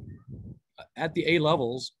journals at the A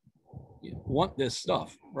levels want this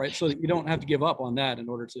stuff, right? So that you don't have to give up on that in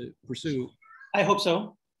order to pursue. I hope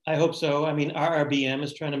so. I mean, RRBM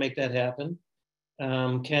is trying to make that happen.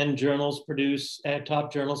 Can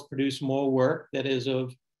top journals produce more work that is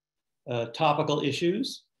of topical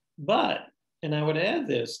issues? And I would add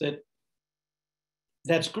this,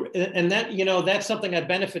 that's something I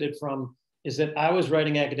benefited from, is that I was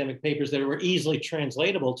writing academic papers that were easily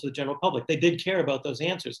translatable to the general public. They did care about those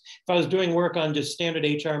answers. If I was doing work on just standard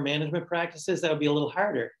HR management practices, that would be a little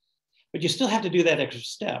harder. But you still have to do that extra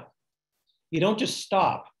step. You don't just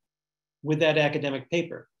stop with that academic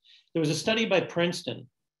paper. There was a study by Princeton.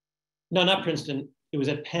 No, not Princeton. It was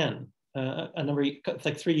at Penn,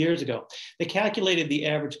 like 3 years ago. They calculated the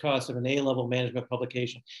average cost of an A-level management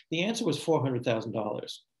publication. The answer was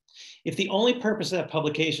 $400,000. If the only purpose of that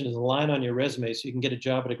publication is a line on your resume so you can get a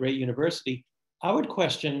job at a great university, I would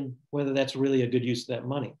question whether that's really a good use of that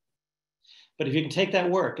money. But if you can take that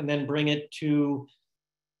work and then bring it to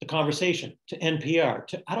the conversation, to NPR,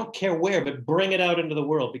 I don't care where, but bring it out into the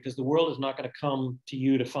world, because the world is not going to come to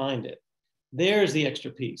you to find it. There's the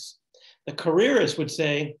extra piece. The careerist would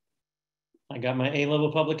say, I got my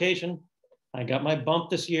A-level publication. I got my bump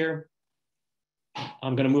this year.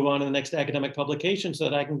 I'm going to move on to the next academic publication so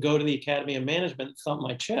that I can go to the Academy of Management, thump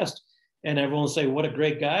my chest, and everyone will say, what a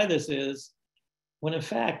great guy this is. When in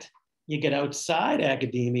fact, you get outside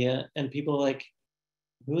academia and people are like,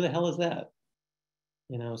 who the hell is that?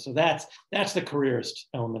 So that's the careerist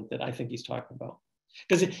element that I think he's talking about.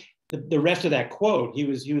 Because the rest of that quote, he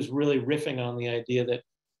was really riffing on the idea that,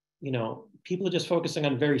 people are just focusing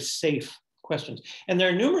on very safe questions. And there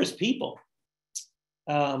are numerous people.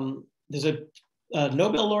 There's a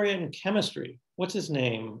Nobel laureate in chemistry. What's his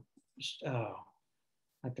name? Oh,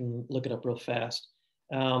 I can look it up real fast.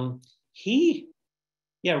 Randy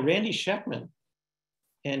Sheckman.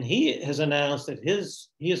 And he has announced that he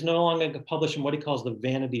is no longer going to publish in what he calls the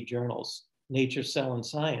vanity journals, Nature, Cell, and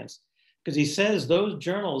Science, because he says those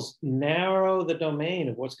journals narrow the domain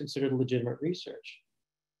of what's considered legitimate research.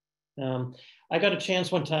 I got a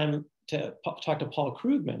chance one time to talk to Paul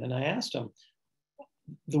Krugman, and I asked him,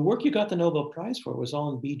 the work you got the Nobel Prize for was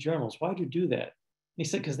all in B journals. Why'd you do that? And he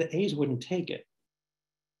said, because the A's wouldn't take it.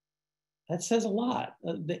 That says a lot.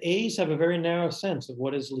 The A's have a very narrow sense of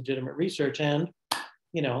what is legitimate research, and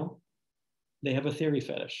they have a theory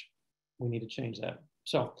fetish. We need to change that.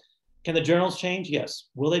 So can the journals change? Yes.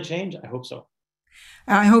 Will they change? I hope so.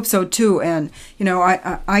 I hope so too. And,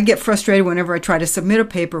 I get frustrated whenever I try to submit a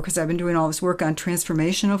paper, because I've been doing all this work on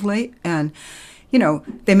transformation of late. And,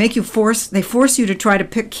 they force you to try to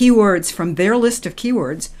pick keywords from their list of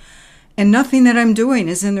keywords, and nothing that I'm doing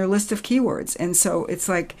is in their list of keywords. And so it's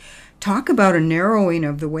like, talk about a narrowing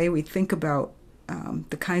of the way we think about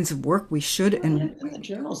the kinds of work we should. And the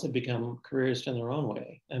journals have become careerist in their own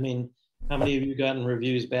way. I mean, how many of you gotten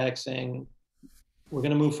reviews back saying, we're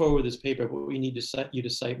going to move forward with this paper, but we need you to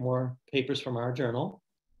cite more papers from our journal.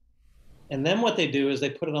 And then what they do is they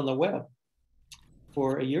put it on the web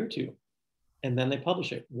for a year or two, and then they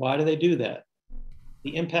publish it. Why do they do that?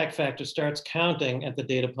 The impact factor starts counting at the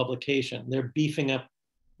date of publication. They're beefing up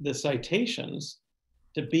the citations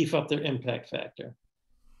to beef up their impact factor.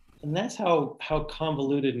 And that's how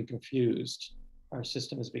convoluted and confused our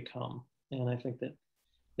system has become. And I think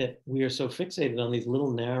that we are so fixated on these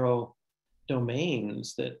little narrow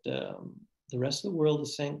domains that the rest of the world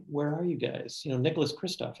is saying, where are you guys? Nicholas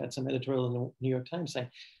Kristof had some editorial in the New York Times saying,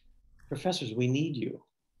 professors, we need you.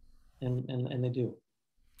 And they do.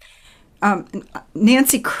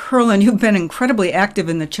 Nancy Curlin, you've been incredibly active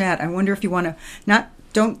in the chat. I wonder if you want to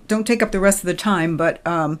don't take up the rest of the time, but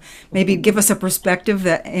maybe give us a perspective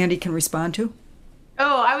that Andy can respond to.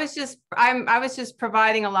 Oh, I was just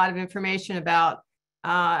providing a lot of information about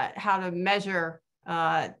how to measure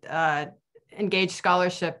engaged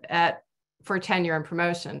scholarship for tenure and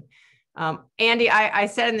promotion. Andy, I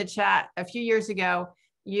said in the chat a few years ago,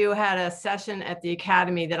 you had a session at the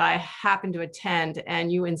Academy that I happened to attend,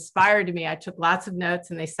 and you inspired me. I took lots of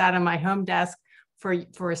notes, and they sat on my home desk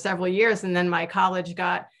for several years. And then my college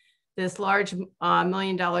got this large $1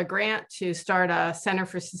 million grant to start a Center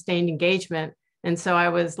for Sustained Engagement. And so I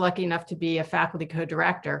was lucky enough to be a faculty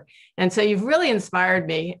co-director. And so you've really inspired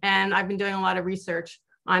me. And I've been doing a lot of research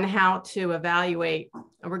on how to evaluate.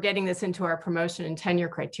 We're getting this into our promotion and tenure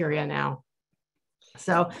criteria now.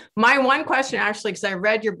 So my one question, actually, because I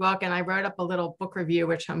read your book and I wrote up a little book review,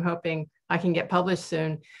 which I'm hoping I can get published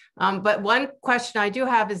soon. But one question I do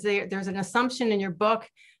have is there's an assumption in your book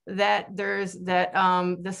that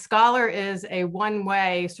the scholar is a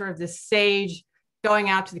one-way, sort of the sage going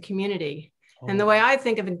out to the community. And the way I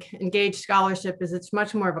think of engaged scholarship is it's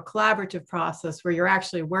much more of a collaborative process where you're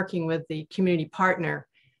actually working with the community partner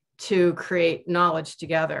to create knowledge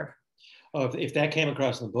together. Oh, if that came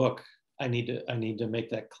across in the book, I need to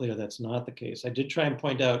make that clear. That's not the case. I did try and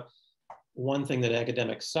point out one thing that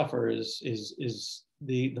academics suffer is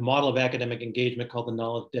the model of academic engagement called the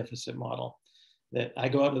knowledge deficit model. That I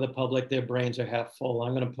go out to the public, their brains are half full.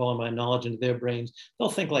 I'm going to pull my knowledge into their brains. They'll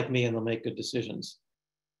think like me and they'll make good decisions.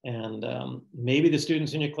 And maybe the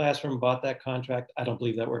students in your classroom bought that contract. I don't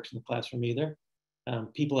believe that works in the classroom either.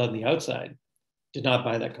 People on the outside did not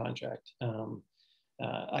buy that contract.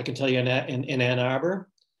 I can tell you in Ann Arbor,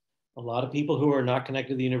 a lot of people who are not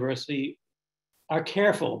connected to the university are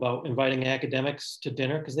careful about inviting academics to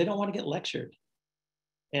dinner because they don't want to get lectured.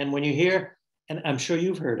 And when you hear, and I'm sure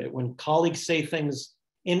you've heard it, when colleagues say things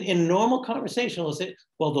in normal conversation, they'll say,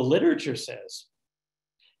 well, the literature says.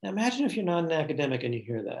 Now imagine if you're not an academic and you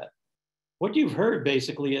hear that. What you've heard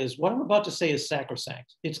basically is, what I'm about to say is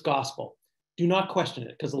sacrosanct. It's gospel. Do not question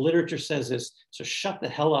it because the literature says this. So shut the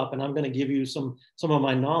hell up and I'm going to give you some of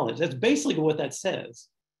my knowledge. That's basically what that says.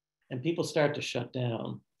 And people start to shut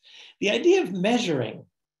down. The idea of measuring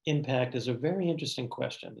impact is a very interesting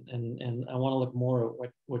question. And I want to look more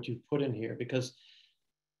at what you put in here because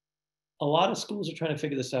a lot of schools are trying to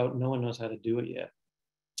figure this out. No one knows how to do it yet.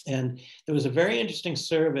 And there was a very interesting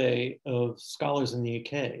survey of scholars in the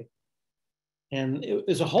UK. And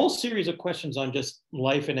there's a whole series of questions on just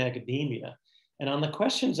life in academia. And on the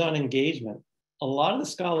questions on engagement, a lot of the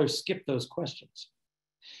scholars skipped those questions.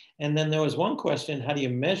 And then there was one question, how do you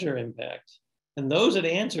measure impact? And those that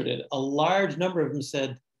answered it, a large number of them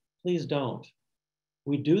said, please don't.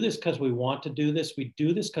 We do this because we want to do this. We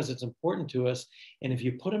do this because it's important to us. And if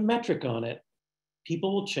you put a metric on it,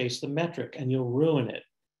 people will chase the metric and you'll ruin it.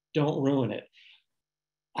 Don't ruin it.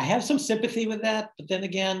 I have some sympathy with that, but then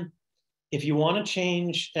again, if you want to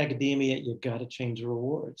change academia, you've got to change the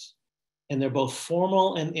rewards. And they're both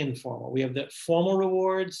formal and informal. We have the formal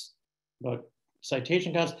rewards, about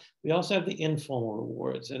citation counts. We also have the informal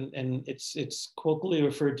rewards. And it's colloquially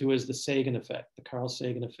referred to as the Sagan effect, the Carl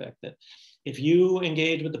Sagan effect, that if you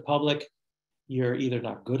engage with the public, you're either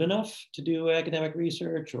not good enough to do academic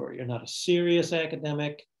research or you're not a serious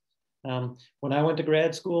academic. When I went to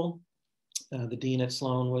grad school, the dean at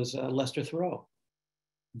Sloan was Lester Thoreau,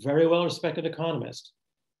 very well-respected economist.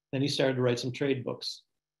 Then he started to write some trade books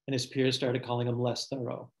and his peers started calling him less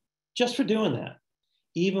thorough, just for doing that.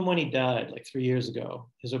 Even when he died like 3 years ago,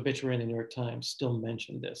 his obituary in the New York Times still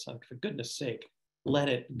mentioned this. Like, for goodness sake, let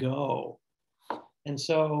it go. And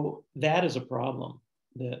so that is a problem.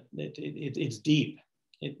 That it's deep.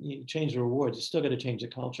 You change the rewards, you still got to change the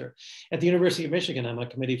culture. At the University of Michigan, I'm a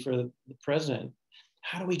committee for the president.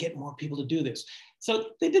 How do we get more people to do this? So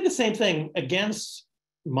they did the same thing against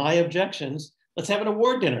my objections. Let's have an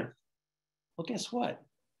award dinner. Well, guess what?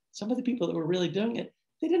 Some of the people that were really doing it,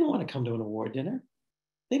 they didn't want to come to an award dinner.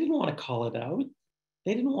 They didn't want to call it out.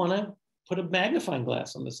 They didn't want to put a magnifying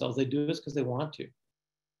glass on themselves. They do this because they want to.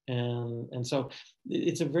 And so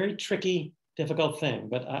it's a very tricky, difficult thing,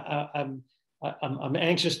 but I'm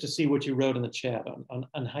anxious to see what you wrote in the chat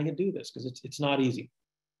on how you do this, because it's not easy.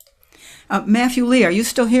 Matthew Lee, are you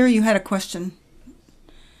still here? You had a question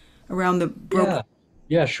around the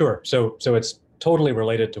Yeah, sure. So it's totally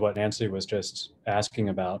related to what Nancy was just asking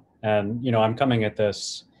about. And, I'm coming at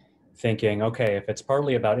this thinking, okay, if it's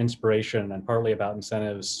partly about inspiration and partly about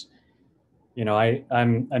incentives,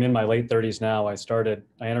 I'm in my late 30s now. I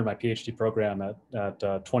entered my PhD program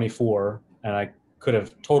at 24, and I could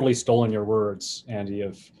have totally stolen your words, Andy,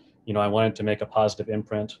 of, I wanted to make a positive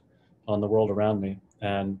imprint on the world around me.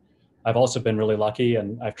 And I've also been really lucky,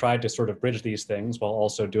 and I've tried to sort of bridge these things while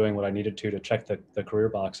also doing what I needed to check the career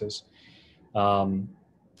boxes. But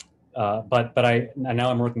now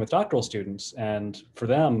I'm working with doctoral students, and for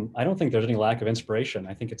them, I don't think there's any lack of inspiration.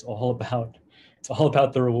 I think it's all about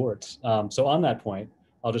the rewards. So on that point,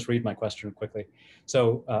 I'll just read my question quickly.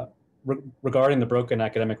 So regarding the broken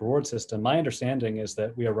academic reward system, my understanding is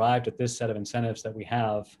that we arrived at this set of incentives that we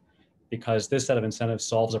have because this set of incentives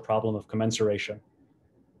solves a problem of commensuration.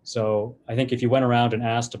 So I think if you went around and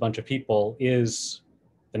asked a bunch of people, is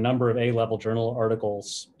the number of A-level journal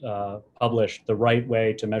articles published the right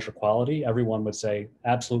way to measure quality, everyone would say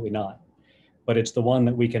absolutely not. But it's the one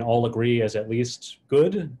that we can all agree is at least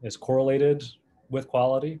good, is correlated with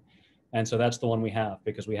quality. And so that's the one we have,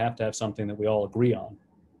 because we have to have something that we all agree on.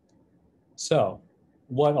 So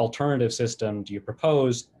what alternative system do you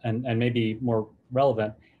propose? And maybe more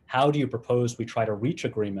relevant, how do you propose we try to reach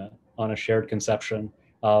agreement on a shared conception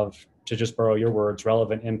of, to just borrow your words,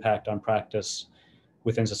 relevant impact on practice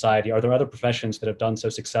within society? Are there other professions that have done so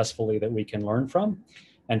successfully that we can learn from?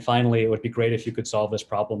 And finally, it would be great if you could solve this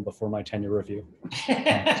problem before my tenure review.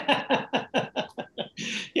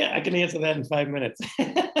 Yeah, I can answer that in 5 minutes.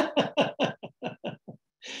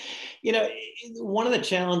 One of the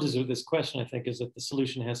challenges with this question, I think, is that the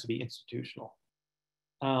solution has to be institutional.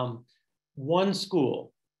 One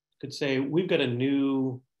school could say, we've got a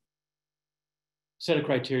new set of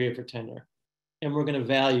criteria for tenure, and we're going to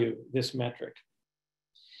value this metric.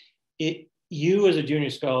 You as a junior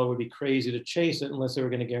scholar would be crazy to chase it unless they were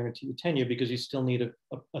going to guarantee you tenure, because you still need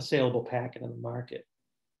a saleable packet in the market.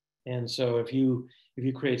 And so if you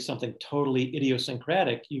create something totally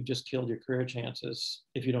idiosyncratic, you've just killed your career chances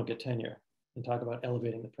if you don't get tenure, and talk about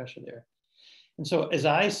elevating the pressure there. And so as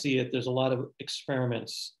I see it, there's a lot of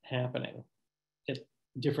experiments happening at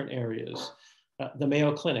different areas. The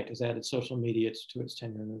Mayo Clinic has added social media to its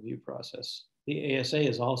tenure and review process. The ASA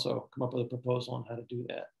has also come up with a proposal on how to do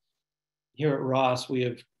that. Here at Ross, we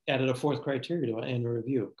have added a fourth criteria to our annual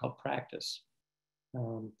review called practice,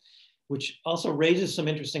 which also raises some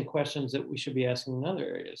interesting questions that we should be asking in other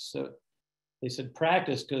areas. So they said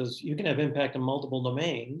practice, because you can have impact in multiple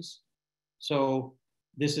domains. So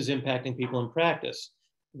this is impacting people in practice.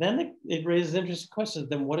 Then it raises interesting questions.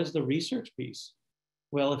 Then what is the research piece?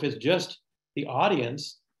 Well, if it's just the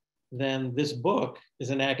audience, then this book is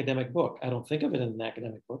an academic book. I don't think of it as an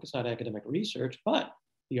academic book. It's not academic research, but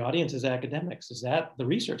the audience is academics. Is that the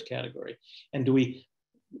research category? And do we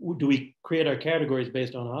create our categories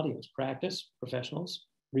based on audience? Practice, professionals,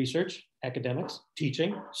 research, academics,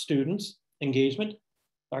 teaching, students, engagement,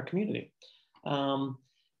 our community.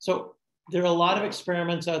 So there are a lot of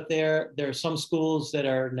experiments out there. There are some schools that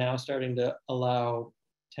are now starting to allow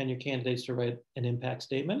tenure candidates to write an impact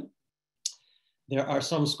statement. There are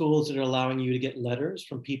some schools that are allowing you to get letters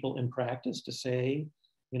from people in practice to say,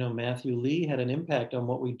 Matthew Lee had an impact on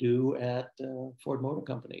what we do at Ford Motor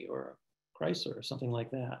Company or Chrysler or something like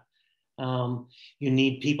that. You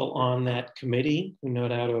need people on that committee who know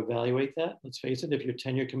how to evaluate that. Let's face it, if your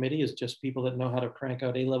tenure committee is just people that know how to crank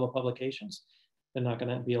out A-level publications, they're not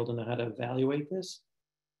going to be able to know how to evaluate this.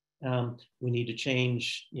 We need to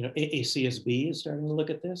change, AACSB is starting to look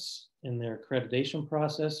at this in their accreditation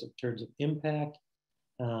process in terms of impact.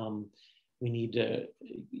 We need to,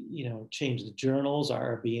 change the journals,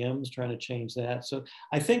 RBM's trying to change that. So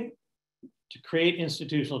I think to create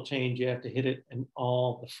institutional change, you have to hit it in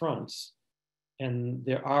all the fronts. And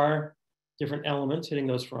there are different elements hitting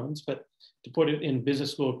those fronts, but to put it in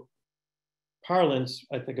business school parlance,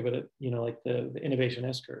 I think of it, like the innovation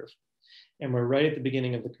S-curve. And we're right at the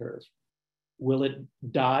beginning of the curve. Will it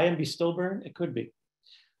die and be still burned? It could be.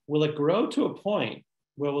 Will it grow to a point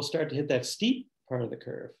where we'll start to hit that steep part of the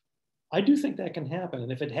curve? I do think that can happen.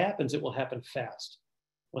 And if it happens, it will happen fast.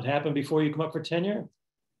 Will it happen before you come up for tenure?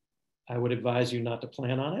 I would advise you not to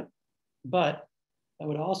plan on it. But I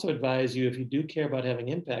would also advise you, if you do care about having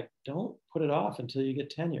impact, don't put it off until you get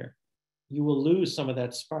tenure. You will lose some of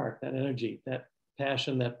that spark, that energy, that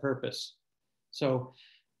passion, that purpose. So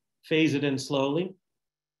phase it in slowly.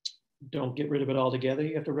 Don't get rid of it altogether.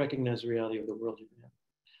 You have to recognize the reality of the world you're in.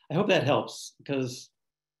 I hope that helps, because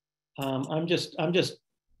I'm just,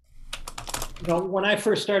 when I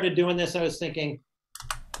first started doing this, I was thinking,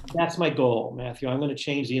 that's my goal, Matthew. I'm going to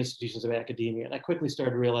change the institutions of academia. And I quickly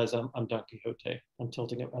started to realize I'm Don Quixote. I'm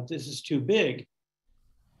tilting it. This is too big.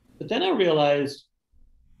 But then I realized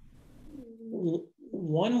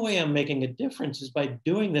one way I'm making a difference is by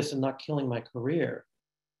doing this and not killing my career.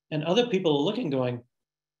 And other people are looking, going,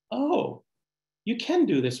 oh, you can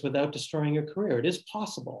do this without destroying your career. It is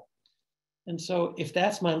possible. And so if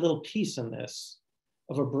that's my little piece in this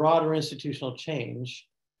of a broader institutional change,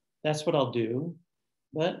 that's what I'll do.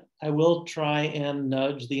 But I will try and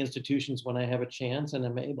nudge the institutions when I have a chance and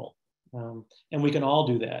I'm able. And we can all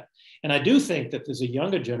do that. And I do think that there's a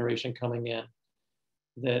younger generation coming in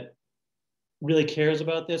that really cares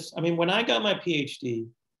about this. I mean, when I got my PhD,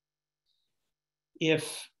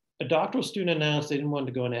 if a doctoral student announced they didn't want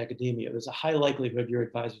to go in academia, there's a high likelihood your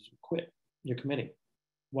advisors would quit your committee.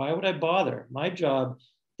 Why would I bother? My job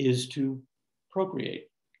is to procreate,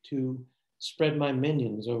 to spread my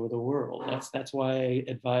minions over the world. That's why I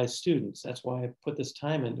advise students. That's why I put this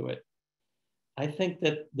time into it. I think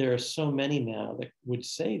that there are so many now that would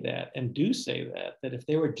say that and do say that if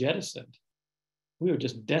they were jettisoned, we would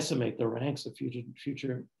just decimate the ranks of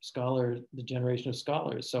future scholars, the generation of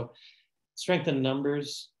scholars. So strength in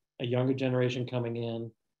numbers, a younger generation coming in,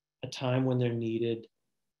 a time when they're needed.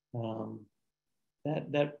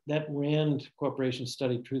 That Rand Corporation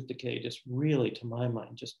study, Truth Decay, just really, to my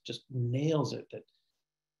mind, just nails it, that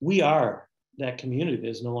we are that community that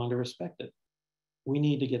is no longer respected. We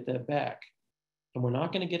need to get that back. And we're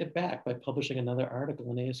not going to get it back by publishing another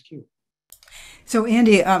article in ASQ. So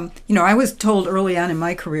Andy, I was told early on in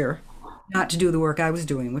my career not to do the work I was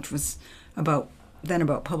doing, which was about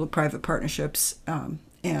public-private partnerships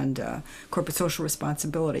and corporate social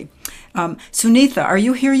responsibility. Sunitha, are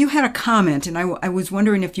you here? You had a comment, and I was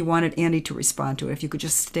wondering if you wanted Andy to respond to it, if you could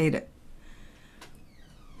just state it.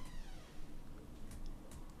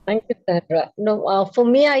 Thank you, Sandra. No, for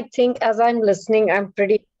me, I think as I'm listening, I'm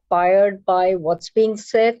pretty inspired by what's being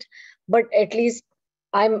said, but at least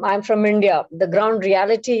I'm from India. The ground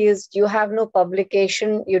reality is you have no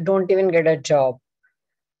publication, you don't even get a job.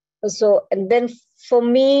 So, and then for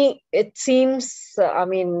me, it seems,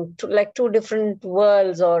 like two different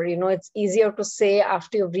worlds, or, it's easier to say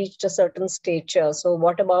after you've reached a certain stature. So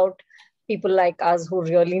what about people like us who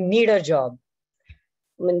really need a job?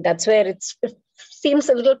 I mean, that's where it seems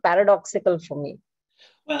a little paradoxical for me.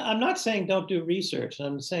 Well, I'm not saying don't do research.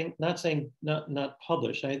 I'm not saying not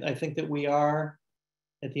publish. I think that we are,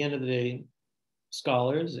 at the end of the day,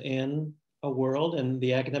 scholars in a world, and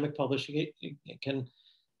the academic publishing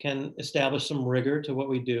can establish some rigor to what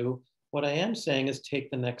we do. What I am saying is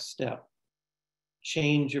take the next step.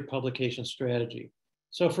 Change your publication strategy.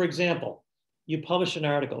 So for example, you publish an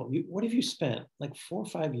article. What have you spent? Like 4 or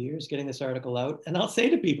 5 years getting this article out? And I'll say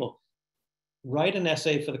to people, write an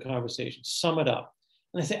essay for the conversation, sum it up.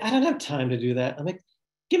 And they say, I don't have time to do that. I'm like,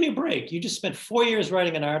 give me a break. You just spent 4 years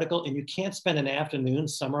writing an article and you can't spend an afternoon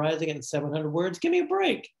summarizing it in 700 words. Give me a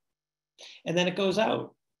break. And then it goes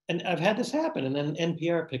out. And I've had this happen, and then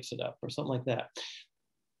NPR picks it up or something like that.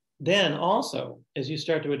 Then also, as you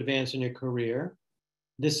start to advance in your career,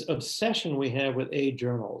 this obsession we have with A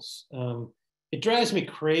journals, it drives me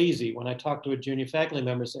crazy when I talk to a junior faculty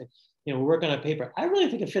member saying, we're working on a paper. I really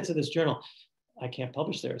think it fits in this journal. I can't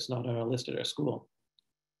publish there. It's not on our list at our school.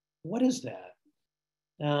 What is that?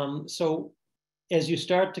 So as you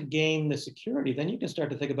start to gain the security, then you can start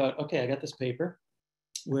to think about, okay, I got this paper.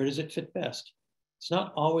 Where does it fit best? It's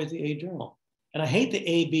not always the A journal. And I hate the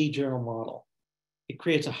A-B journal model. It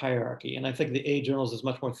creates a hierarchy. And I think the A journals is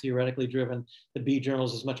much more theoretically driven. The B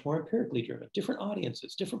journals is much more empirically driven. Different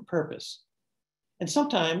audiences, different purpose. And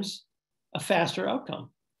sometimes a faster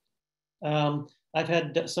outcome. I've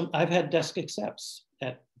had desk accepts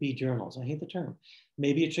at B journals. I hate the term.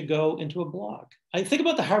 Maybe it should go into a blog. I think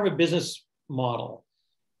about the Harvard Business model.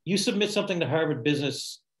 You submit something to Harvard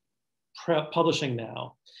Business Publishing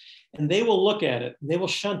now, and they will look at it, and they will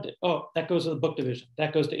shunt it. Oh, that goes to the book division.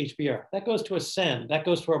 That goes to HBR. That goes to Ascend. That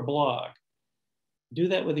goes to our blog. Do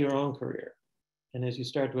that with your own career. And as you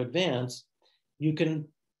start to advance, you can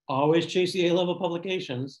always chase the A-level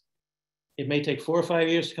publications. It may take 4 or 5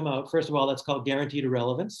 years to come out. First of all, that's called guaranteed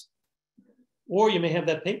irrelevance. Or you may have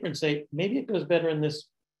that paper and say, maybe it goes better in this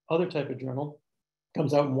other type of journal.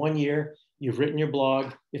 Comes out in 1 year. You've written your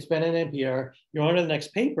blog. It's been in NPR. You're on to the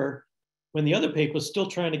next paper, when the other paper is still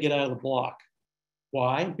trying to get out of the block.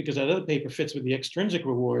 Why? Because that other paper fits with the extrinsic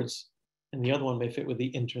rewards, and the other one may fit with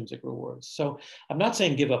the intrinsic rewards. So I'm not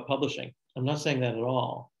saying give up publishing. I'm not saying that at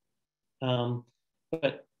all.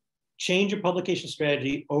 But change your publication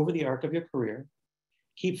strategy over the arc of your career.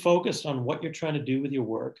 Keep focused on what you're trying to do with your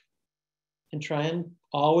work, and try and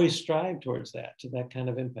always strive towards that, to that kind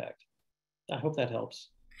of impact. I hope that helps.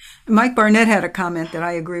 Mike Barnett had a comment that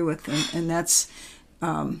I agree with, and that's,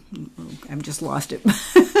 I've just lost it.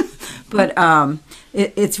 But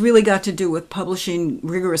it's really got to do with publishing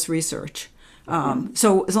rigorous research.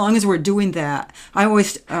 So as long as we're doing that, I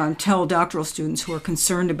always tell doctoral students who are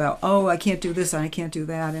concerned about, oh, I can't do this and I can't do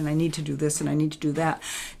that, and I need to do this and I need to do that,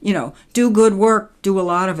 do good work, do a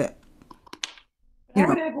lot of it. I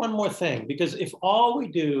would add one more thing, because if the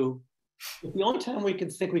only time we can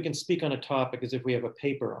think we can speak on a topic is if we have a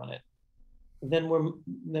paper on it, then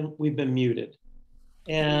we've been muted.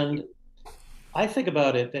 And I think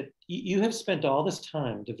about it that you have spent all this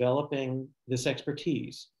time developing this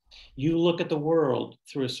expertise. You look at the world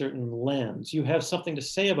through a certain lens. You have something to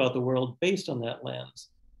say about the world based on that lens.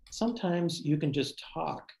 Sometimes you can just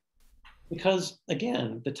talk. Because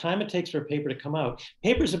again, the time it takes for a paper to come out,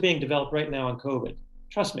 papers are being developed right now on COVID.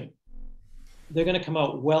 Trust me, they're going to come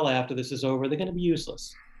out well after this is over. They're going to be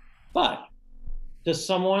useless. But does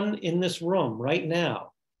someone in this room right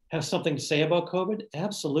now have something to say about COVID?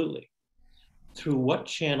 Absolutely. Through what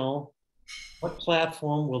channel, what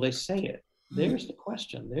platform will they say it? There's the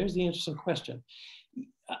question. There's the interesting question.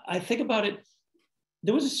 I think about it.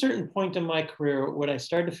 There was a certain point in my career when I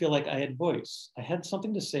started to feel like I had voice. I had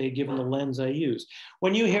something to say given the lens I used.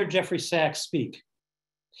 When you hear Jeffrey Sachs speak,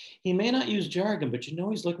 he may not use jargon, but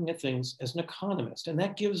he's looking at things as an economist, and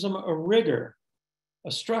that gives him a rigor,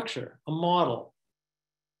 a structure, a model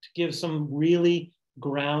to give some really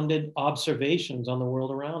grounded observations on the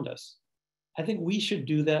world around us. I think we should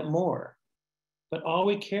do that more, but all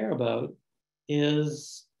we care about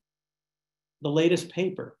is the latest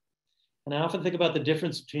paper. And I often think about the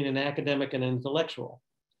difference between an academic and an intellectual.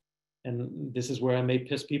 And this is where I may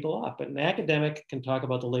piss people off, but an academic can talk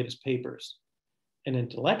about the latest papers. An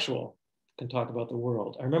intellectual can talk about the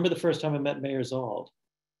world. I remember the first time I met Mayer Zald.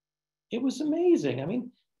 It was amazing. I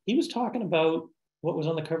mean, he was talking about what was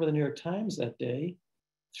on the cover of the New York Times that day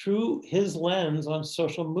through his lens on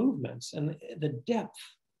social movements and the depth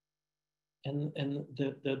and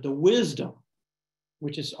the wisdom,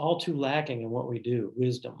 which is all too lacking in what we do,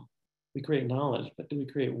 wisdom. We create knowledge, but do we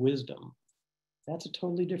create wisdom? That's a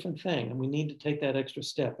totally different thing. And we need to take that extra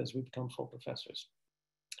step as we become full professors.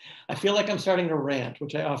 I feel like I'm starting to rant,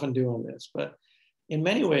 which I often do on this, but in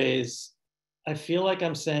many ways, I feel like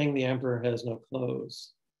I'm saying the emperor has no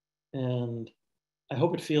clothes. And I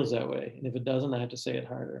hope it feels that way. And if it doesn't, I have to say it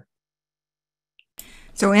harder.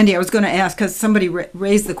 So Andy, I was going to ask, because somebody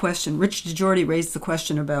raised the question, Rich DeJordy raised the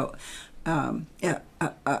question about the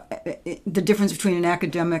difference between an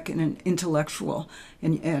academic and an intellectual,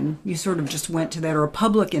 and you sort of just went to that, or a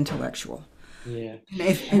public intellectual. Yeah,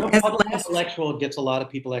 As public intellectual gets a lot of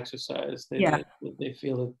people exercise. They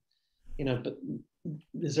feel that, but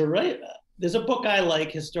there's a book I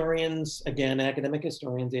like, historians, again, academic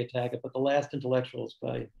historians, they attack it, but The Last Intellectuals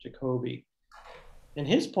by Jacoby. And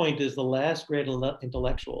his point is the last great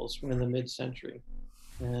intellectuals were in the mid-century,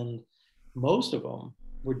 and most of them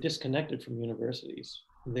were disconnected from universities.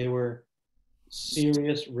 They were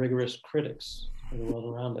serious, rigorous critics of the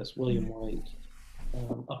world around us. William White,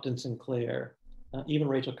 Upton Sinclair, even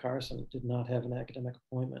Rachel Carson did not have an academic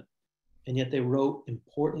appointment. And yet they wrote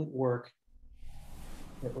important work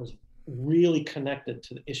that was really connected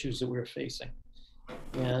to the issues that we were facing.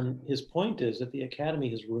 And his point is that the academy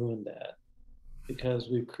has ruined that because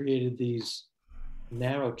we've created these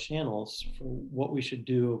narrow channels for what we should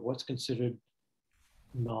do, of what's considered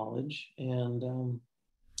knowledge. And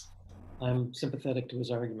I'm sympathetic to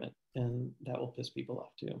his argument, and that will piss people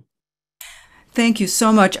off too. Thank you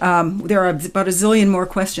so much. There are about a zillion more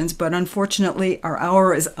questions, but unfortunately our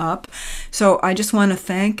hour is up. So I just want to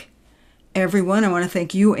thank everyone. I want to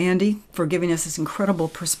thank you, Andy, for giving us this incredible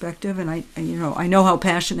perspective. And I know how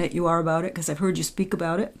passionate you are about it because I've heard you speak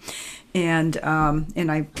about it. And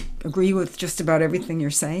I agree with just about everything you're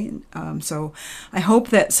saying. So I hope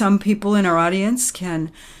that some people in our audience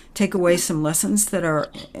can take away some lessons that are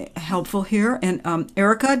helpful here. And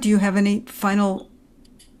Erica, do you have any final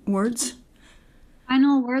words?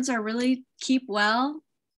 Final words are really keep well.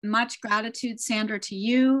 Much gratitude, Sandra, to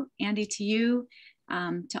you, Andy, to you,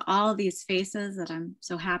 to all these faces that I'm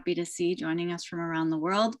so happy to see joining us from around the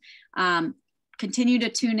world. Continue to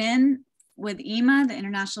tune in with IHMA, the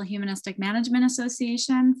International Humanistic Management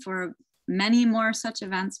Association, for many more such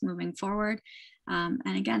events moving forward. And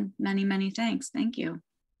again, many, many thanks. Thank you.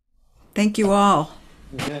 Thank you all.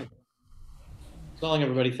 Okay. So long,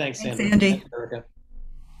 everybody. Thanks, Sandra. Andy. Thanks, Erica.